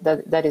maintained.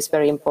 That is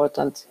very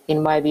important,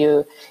 in my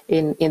view,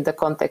 in the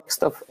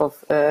context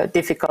of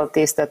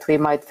difficulties that we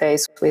might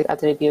face with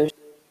attribution.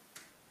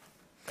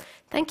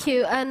 Thank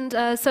you. And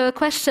so a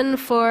question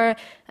for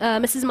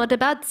Mrs.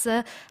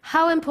 Modebadze.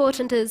 How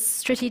important is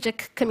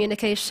strategic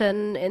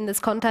communication in this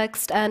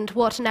context, and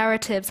what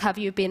narratives have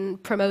you been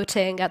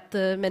promoting at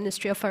the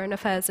Ministry of Foreign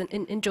Affairs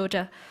in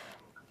Georgia?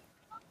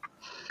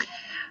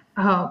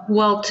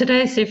 Well,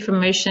 today's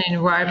information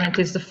environment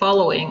is the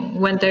following.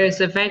 When there is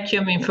a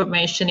vacuum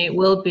information, it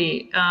will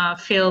be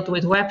filled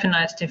with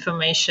weaponized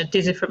information,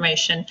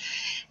 disinformation.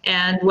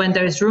 And when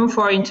there is room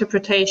for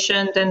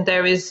interpretation, then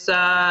there is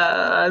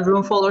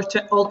room for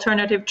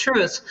alternative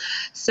truth.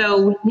 So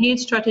we need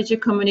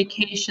strategic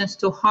communications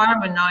to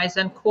harmonize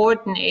and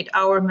coordinate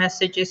our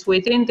messages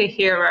within the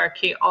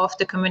hierarchy of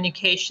the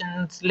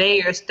communications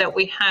layers that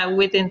we have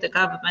within the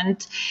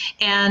government.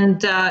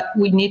 And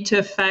we need to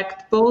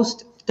affect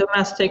both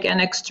domestic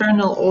and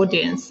external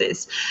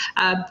audiences.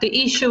 The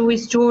issue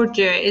with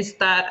Georgia is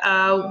that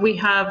we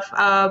have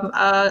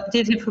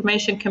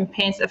disinformation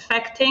campaigns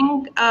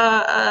affecting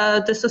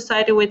the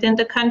society within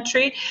the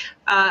country,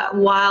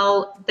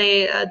 while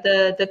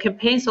the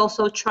campaigns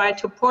also try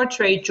to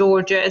portray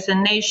Georgia as a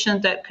nation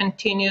that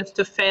continues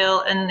to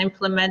fail and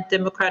implement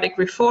democratic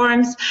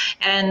reforms,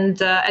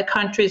 and a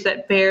country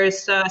that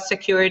bears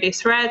security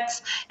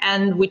threats,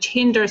 and which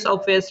hinders,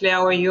 obviously,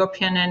 our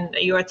European and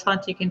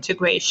Euro-Atlantic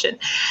integration.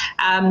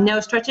 Now,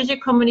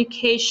 strategic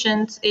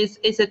communications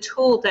is a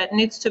tool that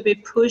needs to be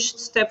pushed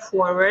step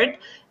forward,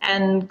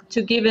 and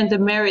to give it the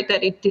merit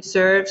that it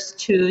deserves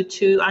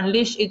to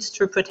unleash its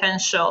true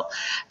potential.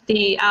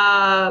 The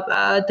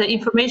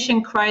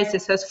information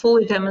crisis has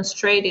fully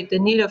demonstrated the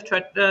need of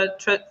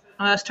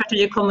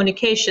strategic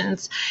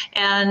communications,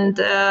 and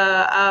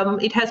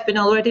it has been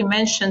already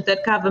mentioned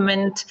that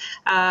government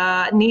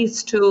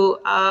needs to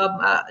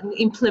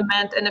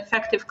implement an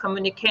effective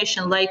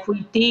communication like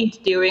we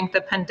did during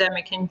the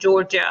pandemic in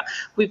Georgia.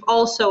 We've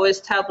also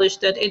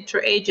established an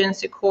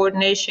interagency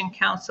coordination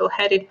council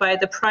headed by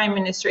the Prime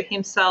Minister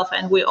himself,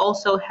 and we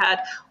also had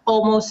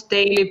almost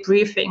daily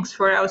briefings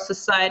for our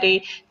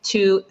society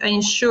to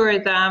ensure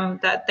them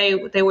that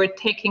they were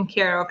taken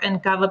care of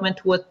and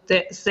government was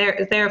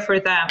there for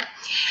them.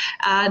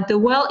 The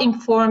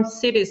well-informed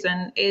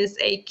citizen is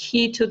a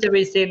key to the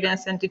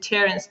resilience and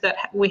deterrence that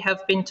we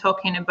have been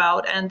talking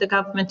about, and the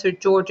government of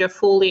Georgia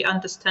fully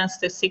understands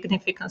the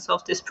significance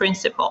of this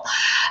principle.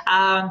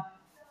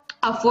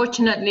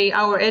 Unfortunately,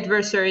 our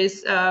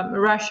adversaries,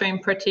 Russia in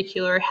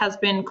particular, has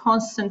been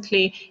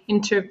constantly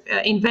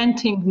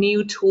inventing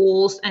new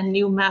tools and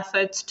new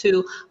methods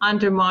to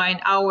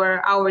undermine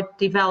our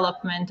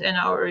development and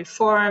our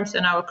reforms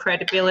and our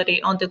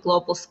credibility on the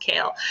global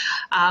scale.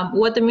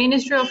 What the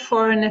Ministry of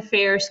Foreign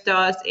Affairs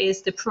does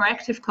is the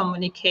proactive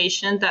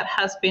communication that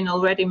has been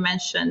already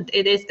mentioned.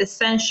 It is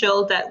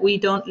essential that we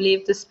don't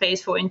leave the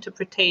space for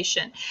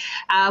interpretation.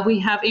 We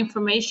have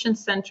information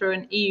center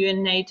in EU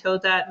and NATO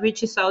that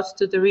reaches out out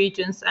to the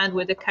regions, and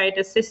with the kind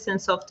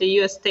assistance of the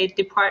US State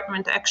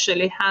Department,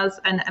 actually has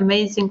an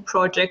amazing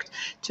project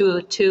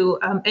to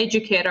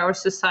educate our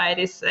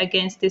societies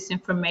against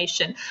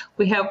disinformation.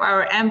 We have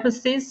our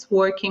embassies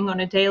working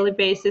on a daily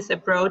basis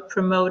abroad,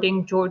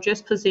 promoting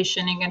Georgia's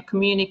positioning and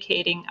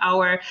communicating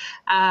our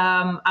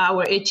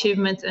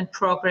achievements and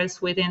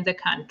progress within the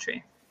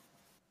country.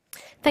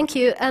 Thank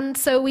you. And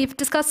so we've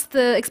discussed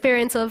the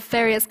experience of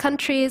various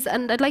countries,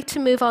 and I'd like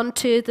to move on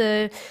to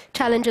the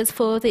challenges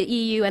for the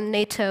EU and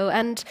NATO.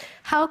 And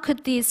how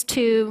could these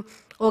two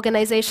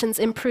organizations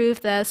improve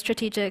their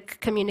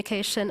strategic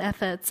communication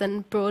efforts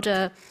and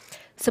broader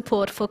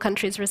support for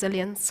countries'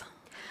 resilience?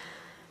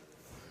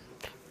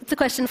 It's a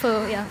question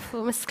for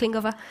Mrs.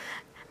 Klingova.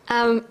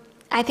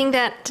 I think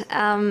that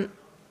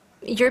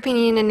European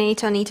Union and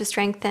NATO need to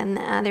strengthen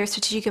their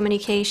strategic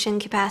communication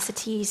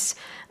capacities,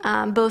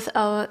 both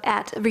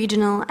at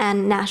regional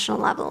and national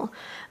level.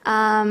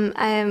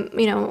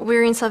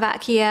 We're in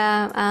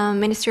Slovakia.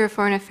 Ministry of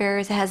Foreign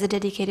Affairs has a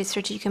dedicated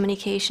strategic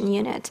communication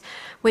unit,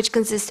 which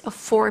consists of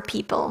 4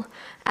 people.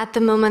 At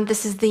the moment,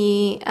 this is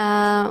the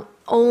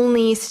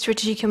only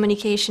strategic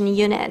communication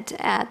unit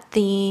at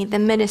the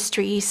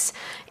ministries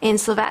in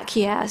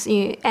Slovakia.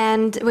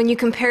 And when you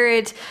compare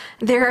it,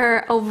 there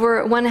are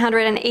over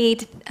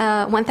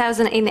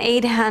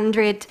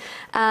 1,800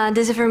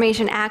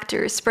 disinformation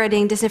actors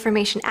spreading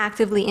disinformation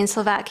actively in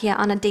Slovakia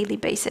on a daily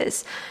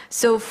basis.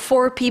 So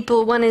 4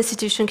 people, 1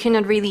 institution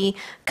cannot really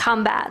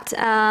combat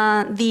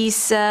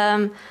these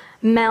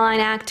malign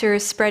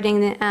actors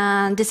spreading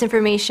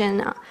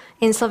disinformation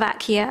in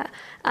Slovakia.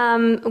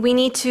 We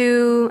need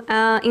to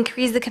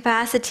increase the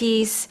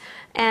capacities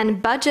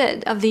and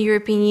budget of the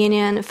European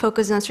Union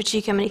focused on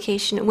strategic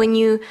communication. When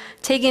you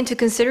take into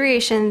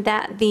consideration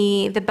that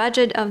the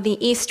budget of the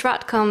East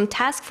Stratcom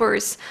task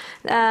force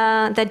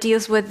that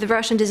deals with the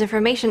Russian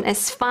disinformation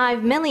is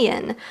 5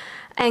 million,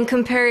 and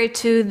compare it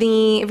to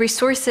the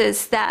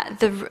resources that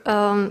the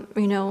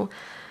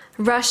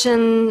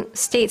Russian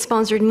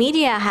state-sponsored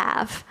media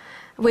have,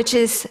 which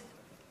is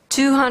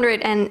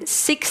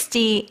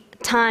 260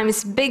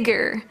 times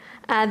bigger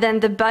than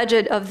the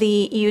budget of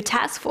the EU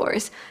task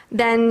force,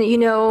 then,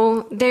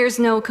 there's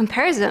no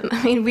comparison.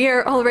 I mean, we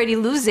are already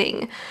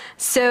losing.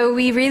 So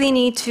we really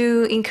need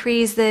to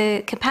increase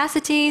the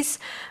capacities,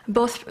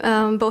 both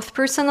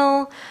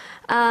personal,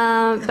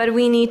 but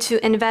we need to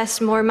invest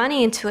more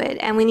money into it,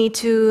 and we need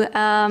to,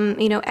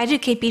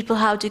 educate people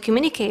how to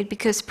communicate,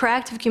 because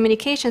proactive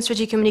communication,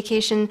 strategic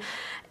communication,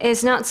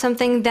 is not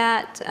something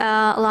that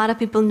a lot of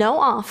people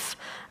know of.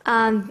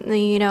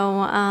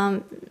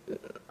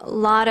 A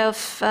lot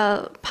of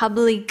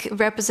public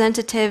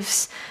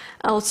representatives,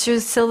 also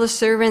civil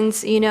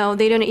servants, they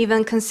don't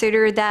even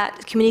consider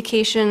that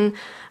communication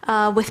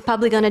with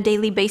public on a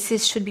daily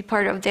basis should be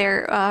part of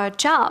their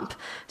job.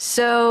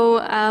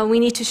 So we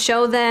need to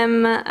show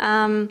them,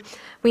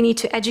 we need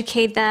to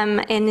educate them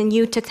in the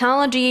new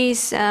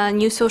technologies,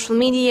 new social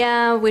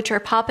media, which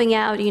are popping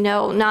out.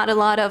 Not a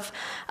lot of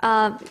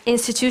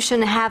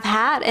institutions have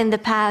had in the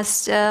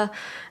past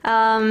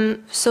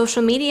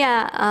social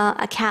media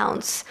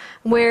accounts,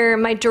 where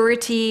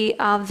majority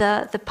of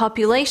the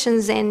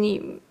populations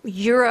in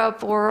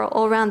Europe or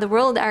all around the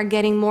world are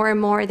getting more and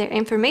more their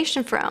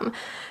information from.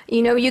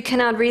 You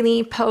cannot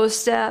really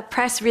post a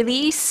press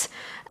release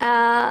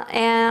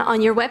on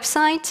your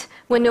website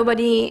when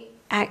nobody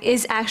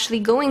is actually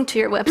going to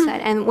your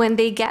website, and when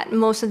they get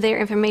most of their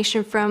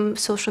information from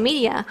social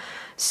media.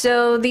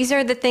 So these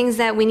are the things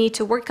that we need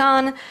to work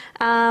on.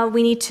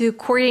 We need to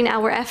coordinate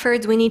our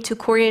efforts. We need to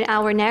coordinate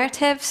our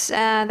narratives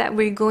that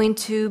we're going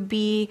to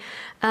be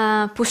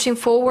pushing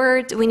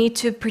forward. We need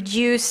to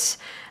produce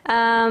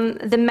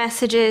the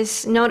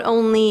messages not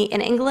only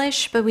in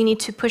English, but we need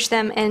to push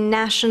them in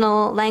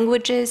national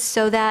languages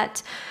so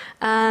that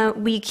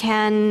we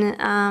can,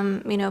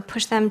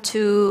 push them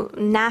to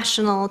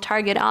national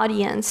target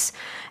audience,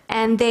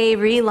 and they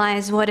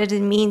realize what it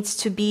means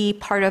to be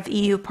part of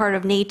EU, part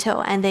of NATO,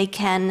 and they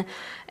can,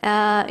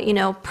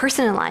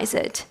 personalize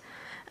it.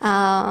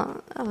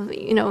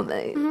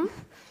 Mm-hmm.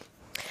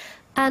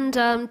 And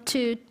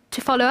to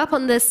follow up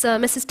on this,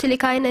 Mrs.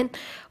 Tilikainen,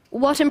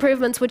 what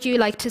improvements would you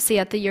like to see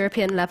at the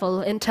European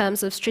level in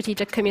terms of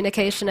strategic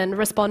communication and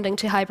responding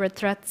to hybrid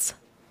threats?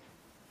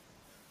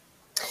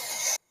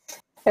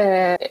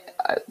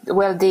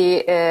 Well,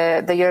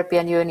 the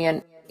European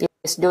Union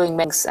is doing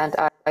things, and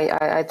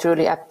I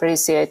truly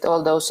appreciate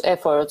all those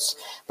efforts.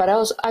 But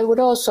I would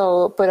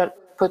also put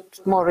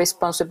more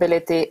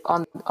responsibility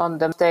on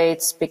the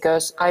states,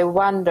 because I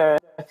wonder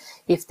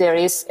if there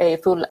is a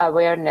full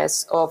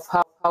awareness of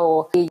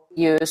how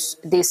EU's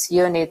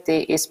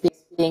disunity is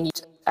being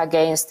used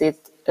against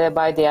it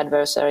by the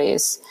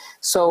adversaries.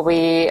 So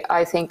we,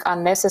 I think,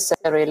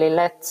 unnecessarily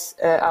let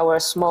our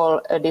small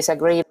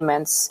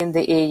disagreements in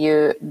the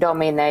EU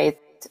dominate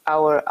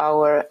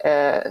our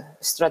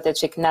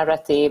strategic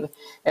narrative.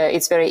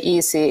 It's very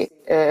easy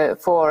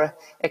for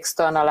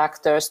external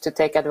actors to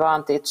take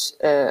advantage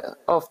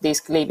of these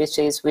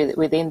cleavages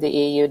within the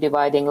EU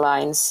dividing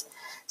lines.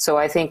 So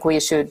I think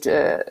we should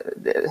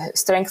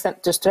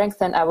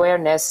strengthen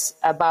awareness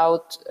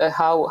about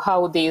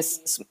how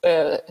these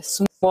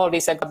small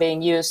disagreements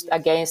being used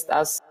against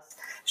us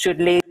should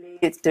lead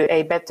to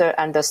a better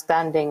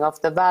understanding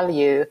of the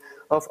value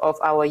of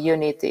our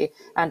unity,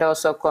 and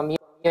also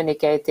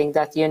communicating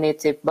that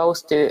unity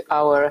both to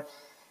our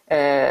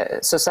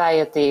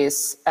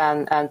societies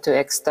and to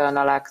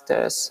external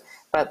actors.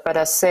 But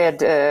as said,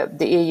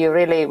 the EU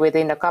really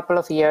within a couple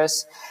of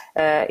years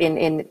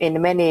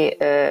in many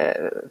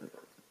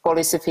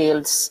policy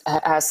fields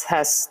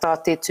has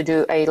started to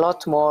do a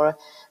lot more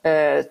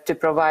to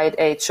provide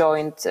a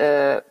joint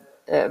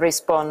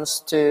response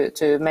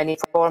to many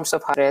forms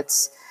of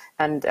threats.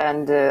 And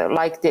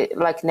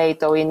like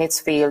NATO in its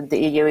field, the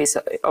EU is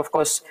of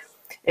course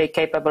a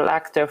capable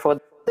actor for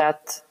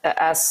that,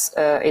 as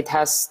it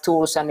has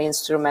tools and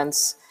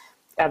instruments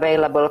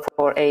available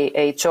for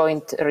a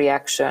joint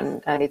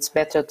reaction, and it's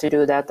better to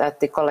do that at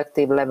the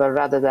collective level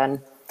rather than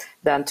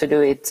to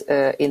do it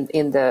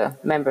in the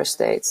member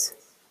states.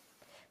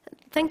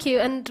 Thank you,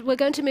 and we're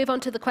going to move on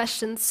to the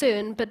questions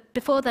soon, but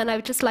before then I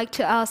would just like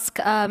to ask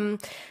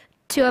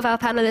two of our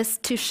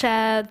panelists to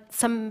share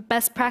some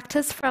best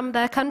practice from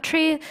their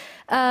country.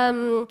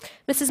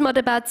 Mrs.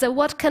 Modebadze,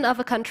 what can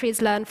other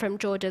countries learn from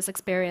Georgia's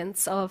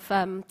experience of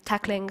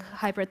tackling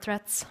hybrid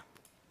threats,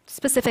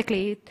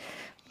 specifically?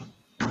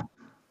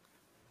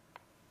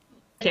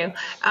 Thank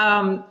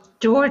you.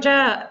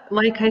 Georgia,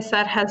 like I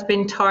said, has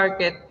been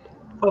target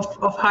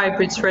of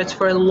hybrid threats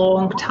for a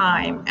long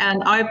time,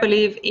 and I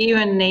believe EU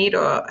and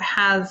NATO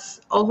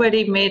has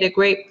already made a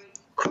great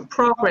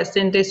progress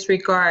in this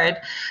regard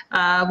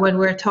when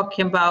we're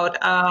talking about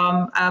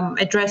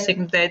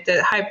addressing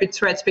the hybrid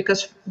threats,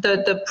 because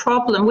the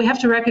problem, we have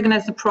to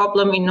recognize the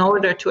problem in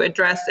order to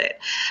address it.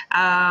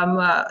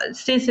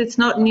 Since it's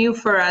not new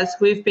for us,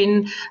 we've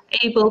been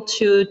able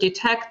to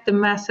detect the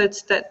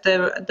methods that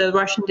the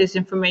Russian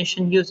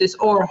disinformation uses,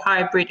 or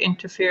hybrid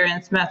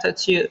interference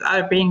methods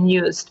are being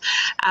used.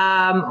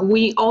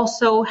 We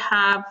also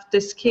have the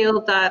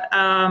skill that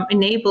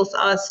enables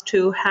us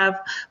to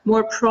have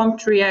more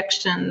prompt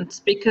reactions,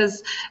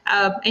 because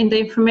in the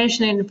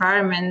information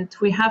environment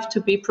we have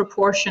to be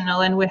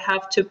proportional and we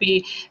have to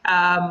be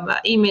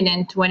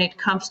imminent when it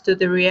comes to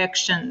the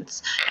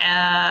reactions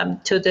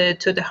to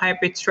the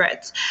hybrid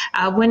threats.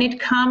 When it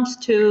comes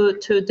to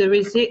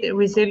the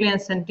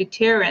resilience and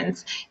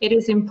deterrence, it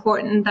is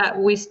important that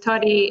we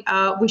study,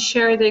 we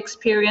share the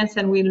experience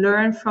and we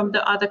learn from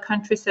the other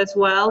countries as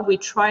well. We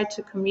try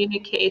to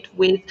communicate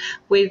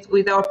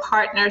with our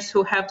partners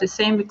who have the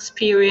same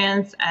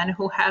experience and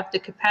who have the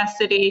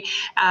capacity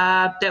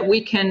that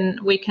we can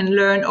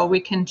learn or we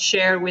can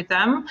share with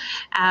them.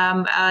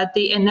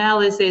 The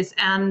analysis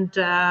and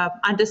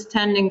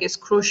understanding is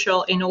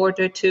crucial in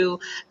order to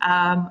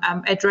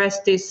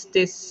address these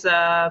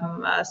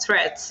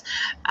threats.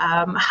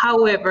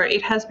 However,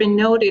 it has been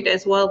noted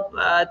as well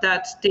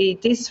that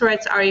these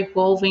threats are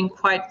evolving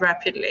quite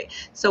rapidly.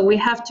 So we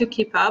have to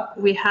keep up,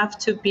 we have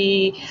to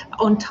be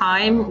on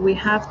time, we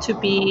have to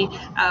be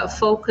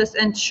focused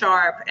and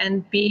sharp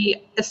and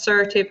be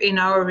assertive in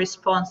our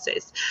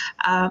responses.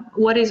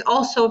 What is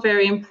also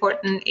very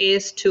important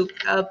is to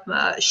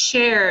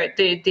share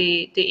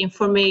the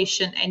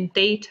information and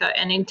data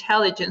and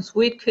intelligence,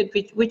 which could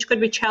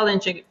be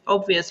challenging,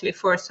 obviously,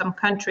 for some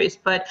countries.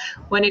 But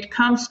when it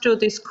comes to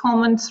this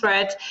common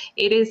threat,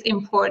 it is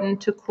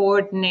important to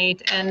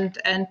coordinate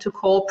and to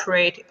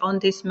cooperate on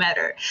this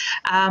matter.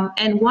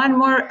 And one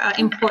more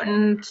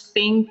important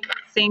thing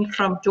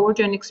from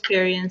Georgian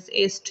experience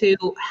is to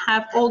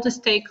have all the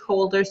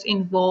stakeholders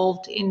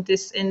involved in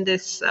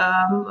this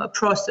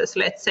process,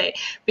 let's say,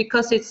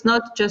 because it's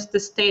not just the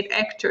state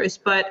actors,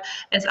 but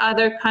as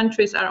other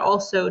countries are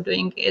also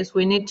doing, is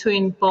we need to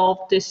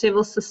involve the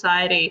civil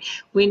society.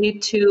 We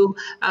need to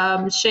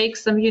shake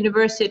some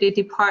university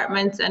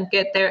departments and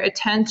get their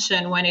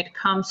attention when it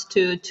comes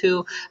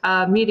to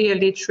media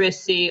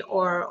literacy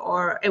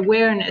or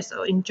awareness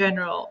in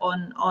general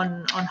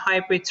on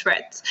hybrid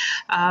threats.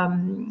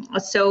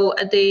 So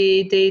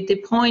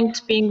the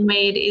point being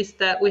made is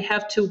that we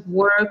have to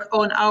work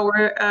on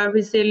our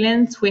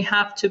resilience. We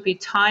have to be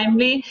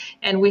timely,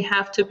 and we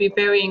have to be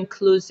very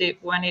inclusive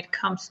when it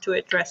comes to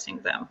addressing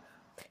them.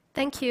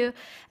 Thank you.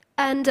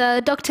 And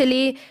Dr.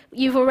 Lee,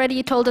 you've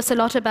already told us a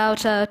lot about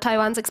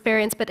Taiwan's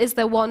experience, but is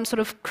there one sort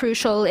of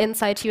crucial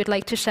insight you would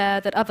like to share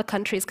that other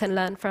countries can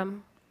learn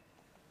from?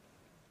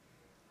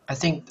 I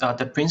think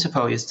the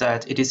principle is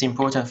that it is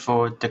important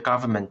for the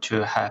government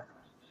to have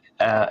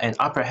an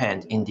upper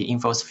hand in the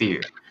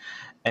infosphere.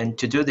 And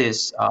to do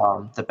this,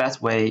 the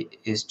best way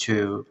is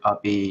to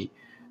be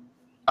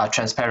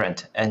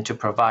transparent and to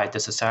provide the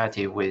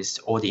society with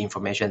all the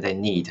information they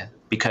need.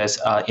 Because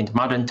in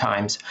modern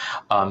times,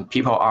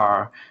 people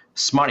are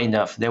smart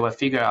enough, they will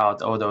figure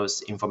out all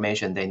those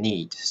information they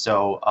need.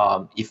 So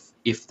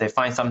if they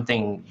find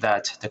something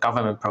that the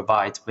government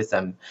provides with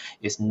them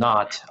is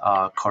not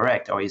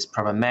correct or is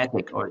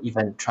problematic or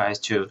even tries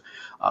to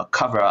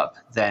cover up,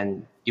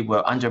 then it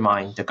will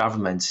undermine the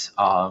government's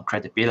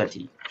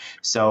credibility.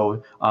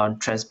 So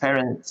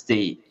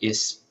transparency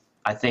is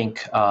I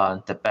think,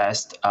 the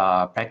best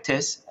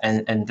practice,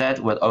 and that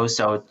would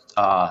also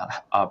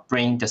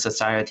bring the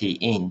society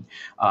in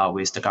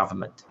with the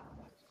government.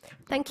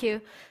 Thank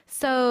you.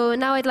 So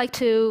now I'd like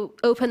to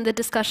open the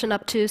discussion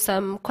up to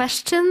some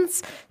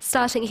questions,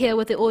 starting here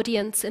with the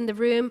audience in the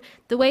room.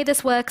 The way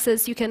this works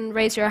is you can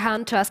raise your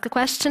hand to ask a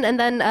question, and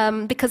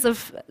then because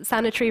of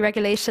sanitary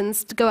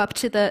regulations, to go up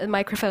to the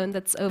microphone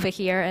that's over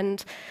here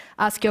and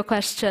ask your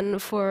question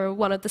for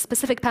one of the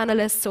specific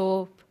panelists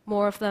or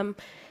more of them.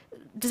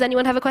 Does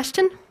anyone have a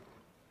question?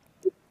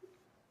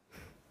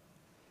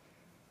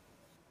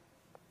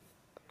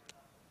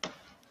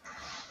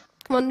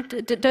 Come on,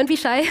 don't be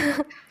shy.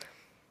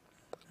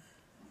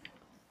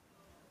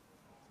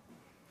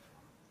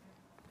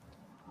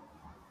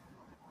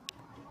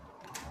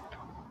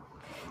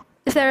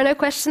 If there are no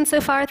questions so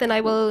far, then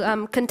I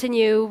will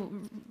continue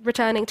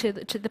returning to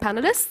the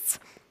panelists.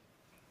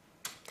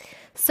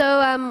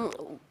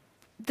 So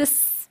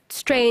this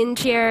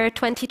strange year,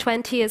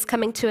 2020, is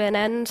coming to an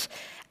end.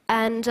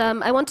 And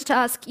I wanted to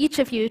ask each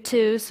of you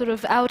to sort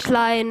of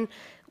outline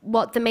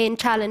what the main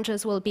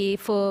challenges will be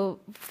for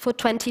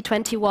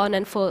 2021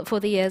 and for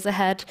the years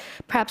ahead.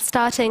 Perhaps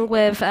starting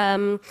with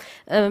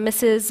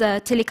Mrs.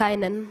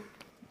 Tilikainen.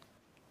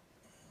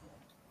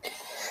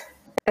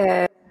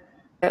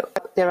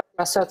 There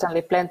are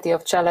certainly plenty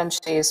of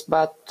challenges,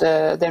 but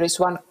there is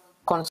one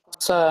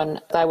concern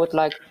that I would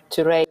like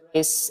to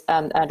raise,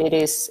 and it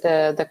is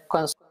the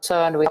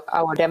concern with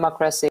our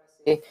democracy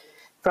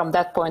from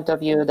that point of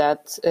view,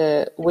 that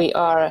we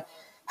are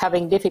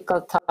having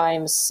difficult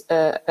times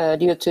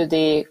due to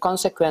the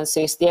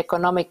consequences, the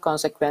economic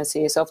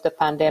consequences of the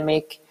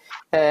pandemic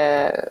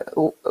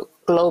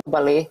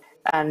globally,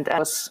 and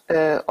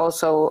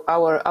also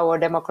our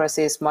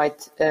democracies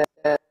might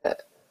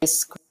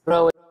is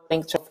growing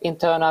of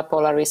internal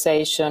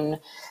polarization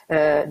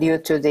due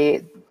to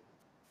the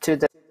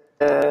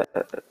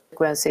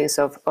consequences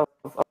of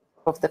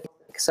the.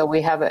 So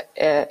we have,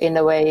 in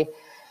a way,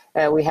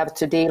 we have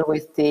to deal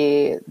with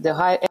the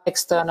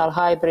external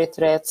hybrid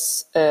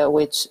threats,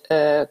 which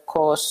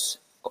cause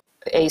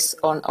is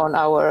on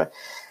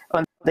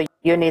the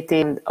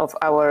unity of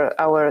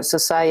our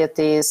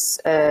societies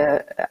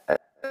and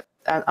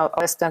our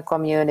Western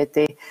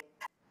community.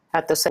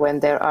 At the same, when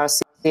there are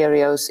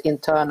serious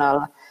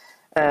internal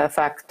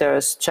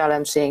factors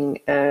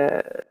challenging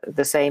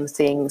the same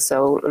thing,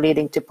 so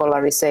leading to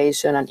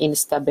polarization and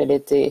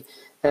instability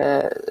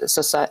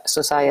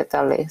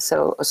societally.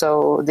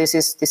 So this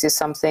is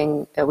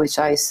something which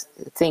I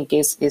think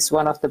is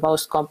one of the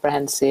most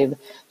comprehensive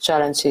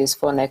challenges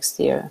for next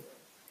year.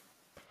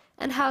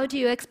 And how do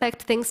you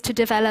expect things to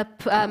develop?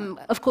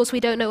 Of course, we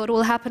don't know what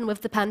will happen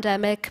with the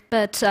pandemic,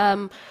 but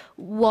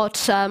what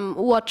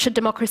should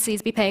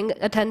democracies be paying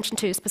attention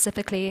to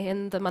specifically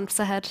in the months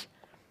ahead?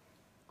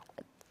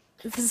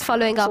 This is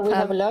following up. So we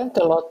have learned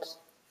a lot.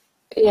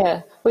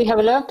 Yeah, we have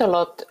learned a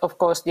lot, of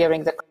course,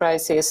 during the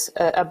crisis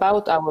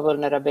about our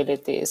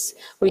vulnerabilities.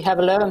 We have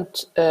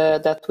learned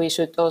that we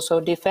should also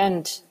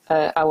defend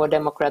our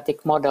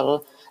democratic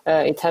model.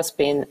 It has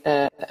been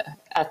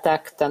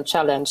attacked and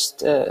challenged.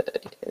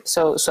 This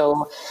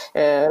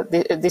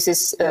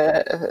is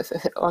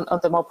on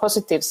the more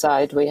positive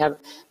side. We have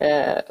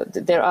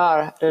there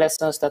are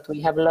lessons that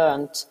we have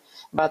learned,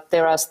 but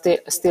there are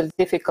still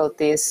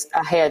difficulties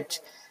ahead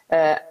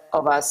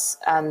of us,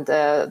 and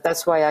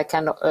that's why I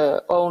can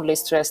only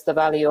stress the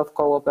value of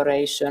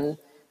cooperation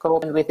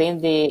within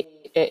the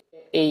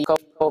EU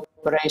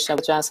cooperation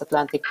with the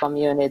transatlantic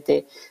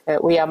community.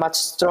 We are much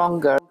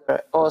stronger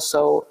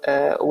also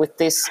with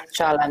this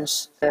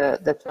challenge,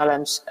 the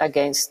challenge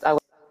against our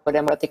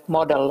democratic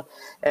model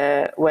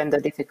when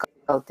the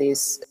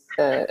difficulties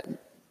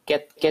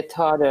get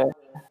harder.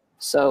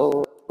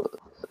 So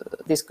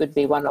this could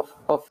be one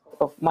of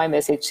my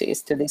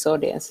messages to this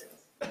audience.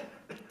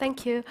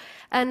 Thank you.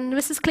 And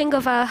Mrs.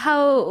 Klingova,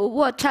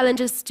 what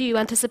challenges do you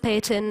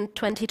anticipate in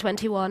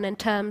 2021 in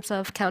terms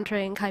of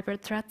countering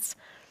hybrid threats?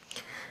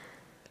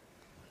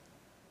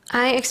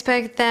 I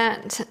expect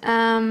that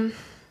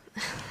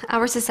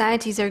our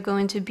societies are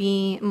going to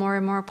be more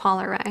and more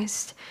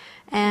polarized,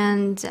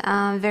 and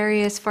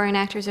various foreign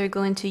actors are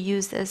going to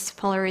use this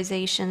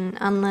polarization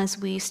unless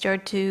we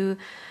start to,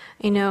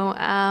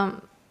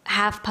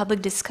 have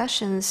public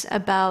discussions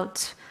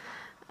about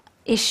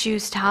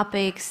issues,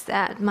 topics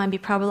that might be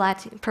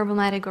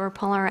problematic or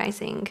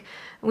polarizing.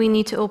 We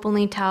need to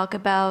openly talk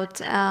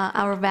about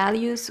our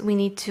values. We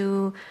need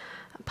to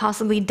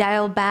possibly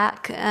dial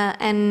back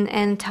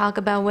and talk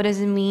about what does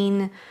it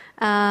mean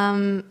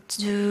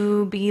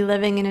to be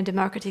living in a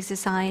democratic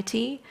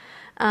society,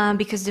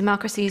 because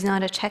democracy is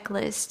not a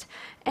checklist,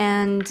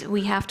 and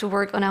we have to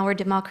work on our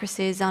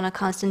democracies on a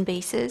constant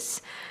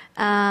basis.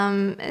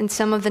 And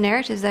some of the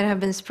narratives that have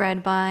been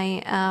spread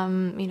by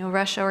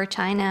Russia or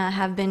China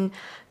have been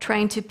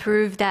trying to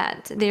prove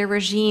that their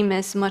regime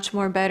is much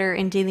more better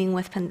in dealing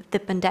with the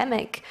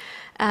pandemic,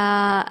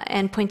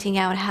 and pointing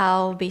out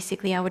how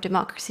basically our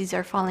democracies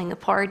are falling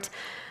apart.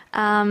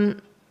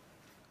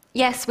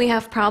 Yes, we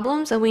have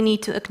problems and we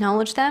need to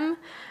acknowledge them,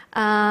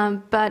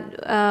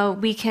 but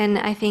we can,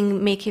 I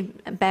think, make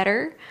it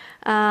better.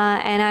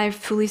 And I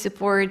fully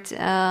support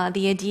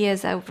the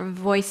ideas that were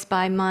voiced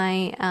by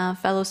my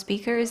fellow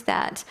speakers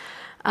that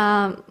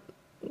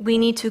we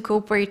need to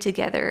cooperate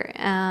together,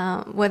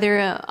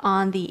 whether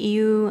on the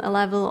EU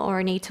level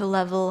or NATO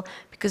level,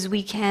 because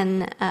we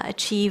can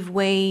achieve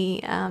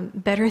way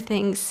better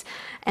things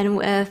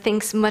and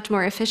things much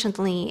more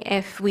efficiently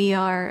if we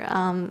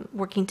are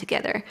working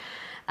together.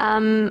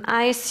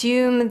 I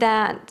assume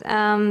that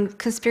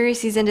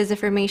conspiracies and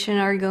disinformation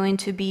are going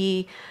to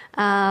be,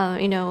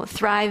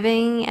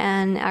 thriving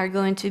and are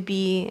going to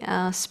be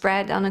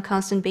spread on a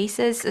constant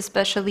basis,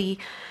 especially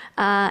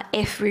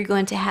if we're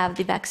going to have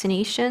the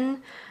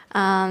vaccination.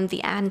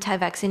 The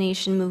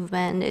anti-vaccination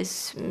movement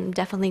is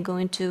definitely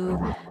going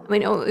to,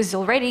 is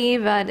already,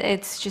 but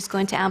it's just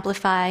going to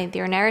amplify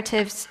their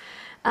narratives.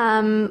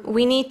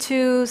 We need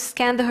to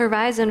scan the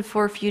horizon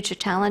for future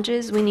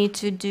challenges. We need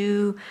to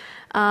do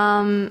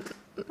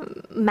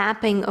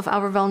mapping of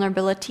our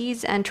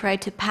vulnerabilities and try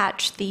to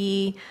patch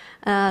the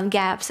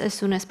gaps as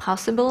soon as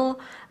possible.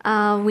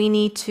 We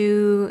need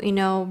to,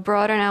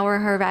 broaden our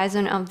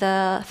horizon of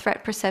the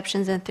threat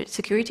perceptions and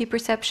security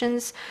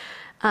perceptions.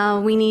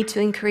 We need to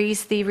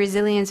increase the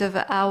resilience of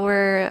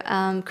our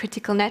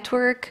critical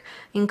network,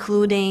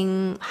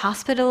 including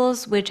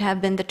hospitals, which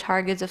have been the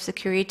targets of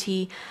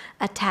security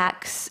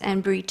attacks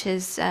and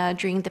breaches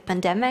during the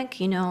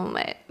pandemic.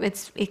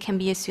 It can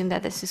be assumed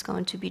that this is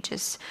going to be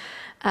just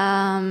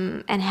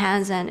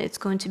enhanced and it's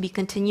going to be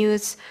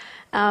continuous.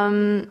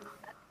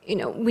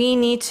 We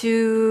need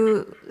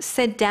to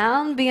sit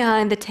down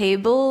behind the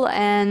table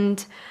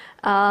and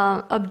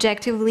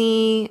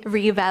objectively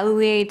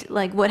reevaluate,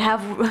 like, what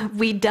have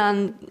we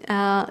done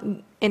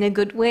in a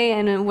good way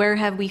and where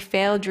have we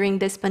failed during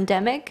this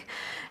pandemic,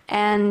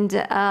 and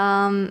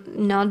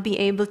not be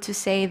able to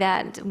say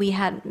that we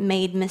had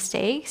made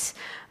mistakes,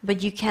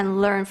 but you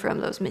can learn from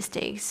those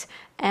mistakes.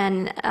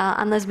 And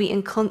unless we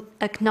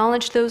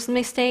acknowledge those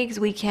mistakes,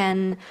 we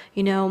can,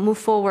 move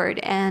forward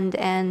and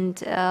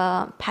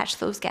patch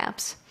those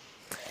gaps.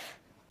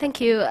 Thank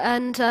you.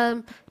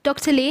 And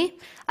Dr. Lee,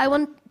 I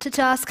wanted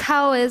to ask,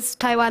 how is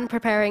Taiwan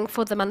preparing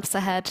for the months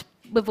ahead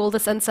with all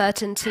this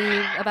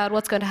uncertainty about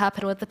what's going to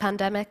happen with the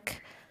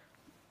pandemic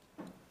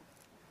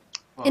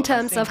in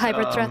terms of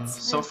hybrid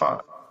threats? So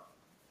far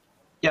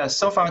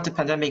the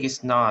pandemic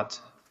is not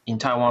in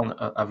Taiwan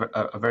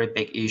a very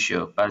big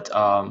issue, but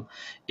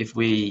if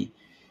we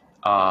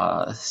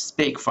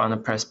speak from the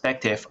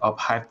perspective of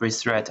hybrid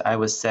threat, I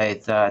would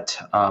say that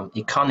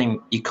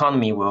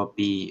economy will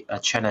be a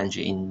challenge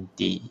in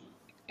the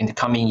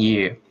coming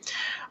year.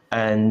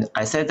 And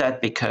I say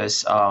that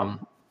because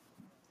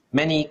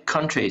many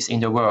countries in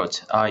the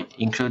world,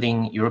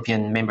 including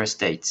European member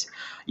states,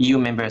 EU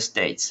member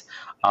states,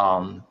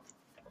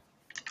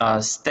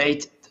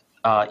 state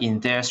in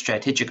their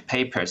strategic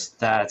papers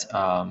that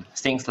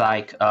things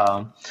like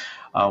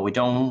we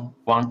don't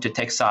want to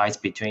take sides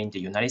between the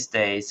United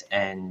States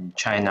and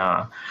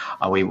China.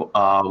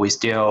 We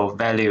still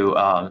value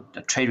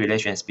the trade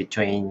relations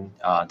between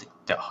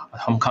the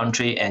home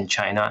country and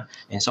China,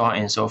 and so on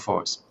and so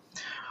forth.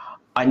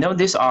 I know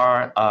these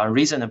are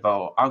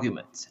reasonable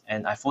arguments,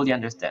 and I fully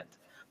understand.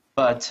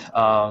 But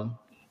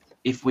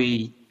if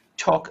we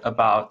talk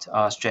about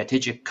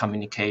strategic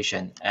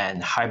communication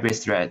and hybrid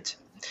threat,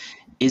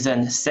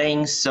 isn't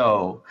saying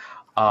so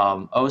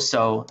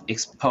also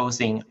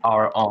exposing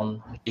our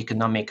own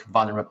economic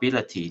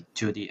vulnerability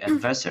to the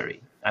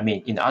adversary? I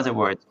mean, in other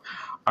words,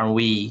 are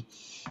we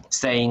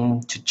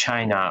saying to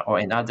China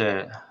or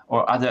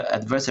other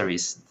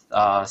adversaries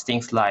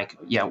things like,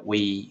 yeah,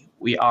 we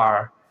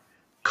are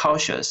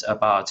cautious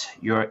about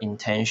your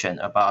intention,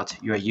 about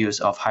your use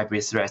of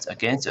hybrid threats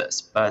against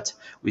us, but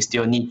we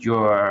still need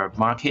your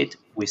market,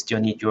 we still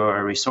need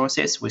your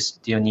resources, we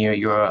still need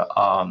your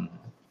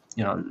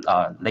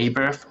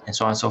labor, and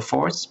so on and so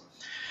forth.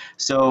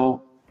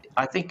 So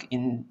I think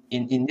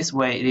in this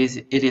way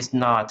it is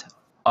not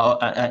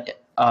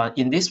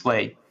in this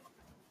way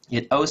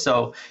it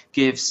also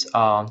gives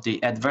the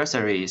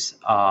adversaries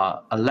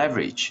a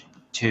leverage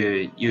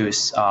to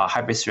use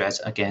hybrid threats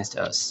against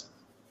us.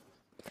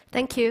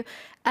 Thank you.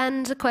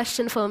 And a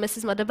question for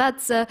Mrs.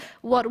 Modebadze.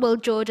 What will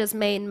Georgia's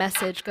main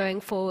message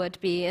going forward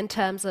be in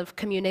terms of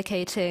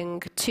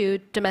communicating to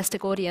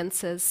domestic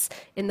audiences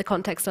in the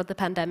context of the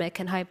pandemic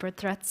and hybrid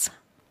threats?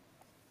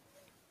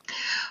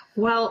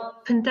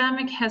 Well,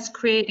 pandemic has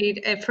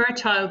created a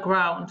fertile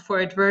ground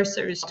for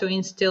adversaries to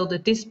instill the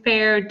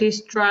despair,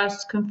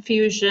 distrust,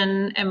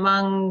 confusion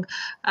among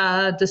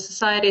the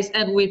societies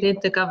and within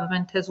the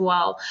government as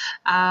well.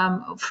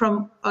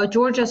 From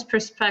Georgia's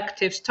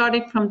perspective,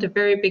 starting from the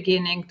very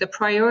beginning, the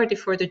priority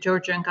for the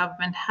Georgian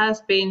government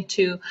has been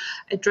to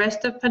address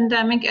the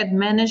pandemic and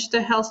manage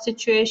the health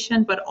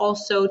situation, but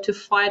also to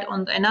fight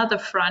on another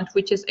front,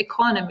 which is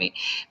economy.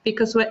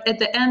 Because at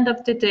the end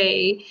of the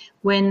day,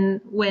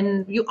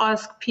 when you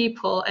ask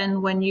people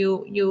and when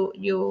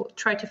you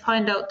try to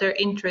find out their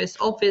interest,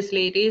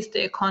 obviously it is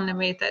the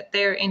economy that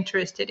they're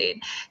interested in.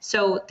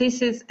 So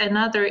this is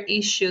another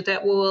issue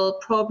that will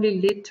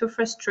probably lead to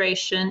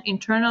frustration,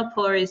 internal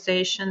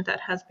polarization that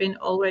has been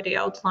already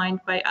outlined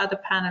by other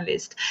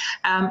panelists.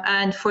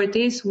 And for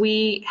this,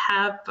 we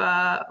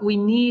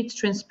need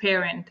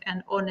transparent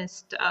and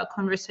honest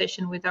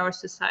conversation with our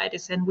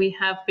societies, and we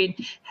have been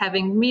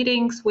having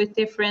meetings with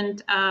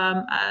different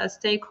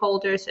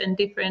stakeholders and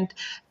different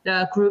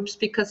groups,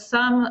 because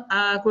some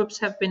groups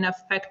have been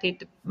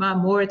affected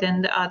more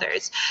than the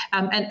others.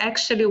 And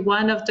actually,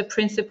 one of the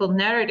principal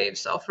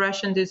narratives of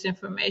Russian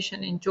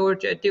disinformation in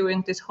Georgia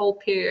during this whole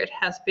period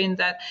has been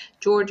that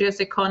Georgia's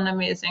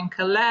economy is in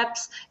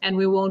collapse and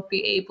we won't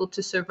be able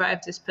to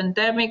survive this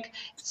pandemic.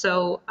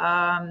 So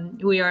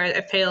we are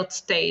a failed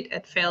state,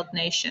 a failed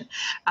nation.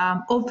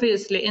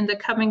 Obviously, in the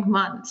coming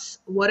months,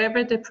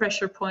 whatever the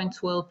pressure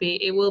points will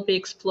be, it will be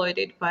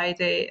exploited by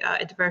the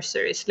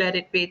adversaries. Let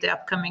it be the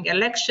upcoming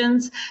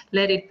elections,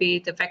 let it be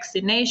the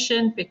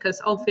vaccination,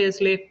 because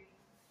obviously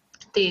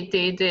the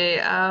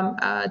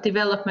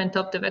development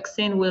of the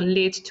vaccine will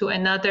lead to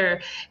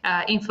another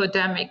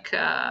infodemic,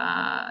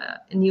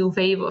 new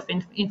wave of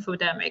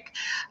infodemic.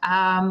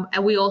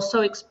 And we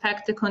also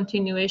expect the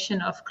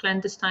continuation of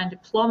clandestine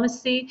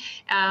diplomacy.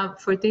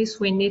 For this,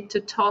 we need to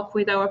talk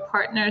with our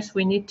partners.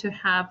 We need to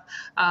have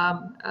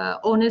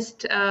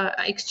honest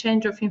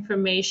exchange of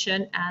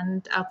information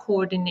and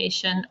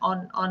coordination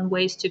on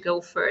ways to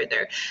go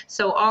further.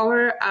 So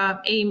our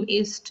aim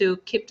is to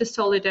keep the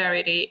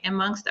solidarity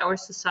amongst our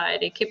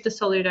society, keep the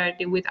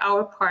solidarity with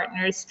our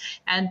partners,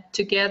 and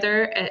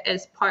together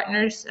as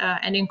partners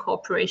and in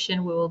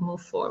cooperation, we will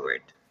move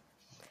forward.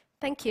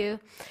 Thank you.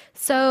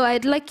 So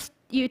I'd like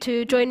you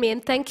to join me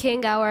in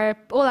thanking all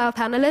our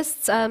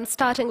panelists,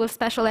 starting with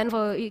Special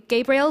Envoy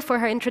Gabriel for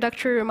her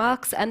introductory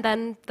remarks, and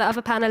then the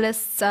other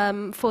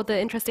panelists for the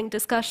interesting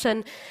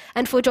discussion,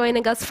 and for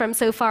joining us from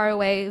so far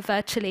away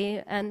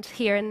virtually and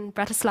here in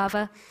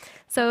Bratislava.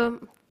 So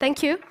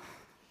thank you.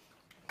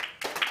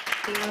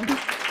 Thank you.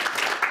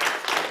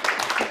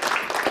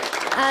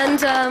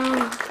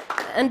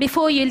 And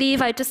before you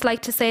leave, I'd just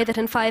like to say that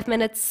in 5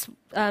 minutes,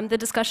 the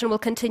discussion will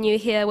continue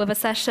here with a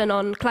session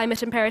on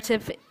climate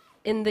imperative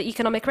in the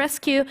economic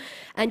rescue.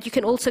 And you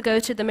can also go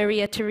to the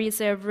Maria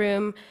Theresa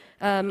room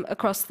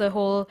across the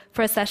hall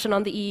for a session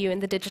on the EU in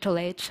the digital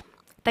age.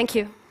 Thank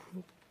you.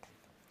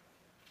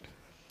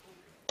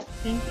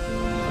 Thank you.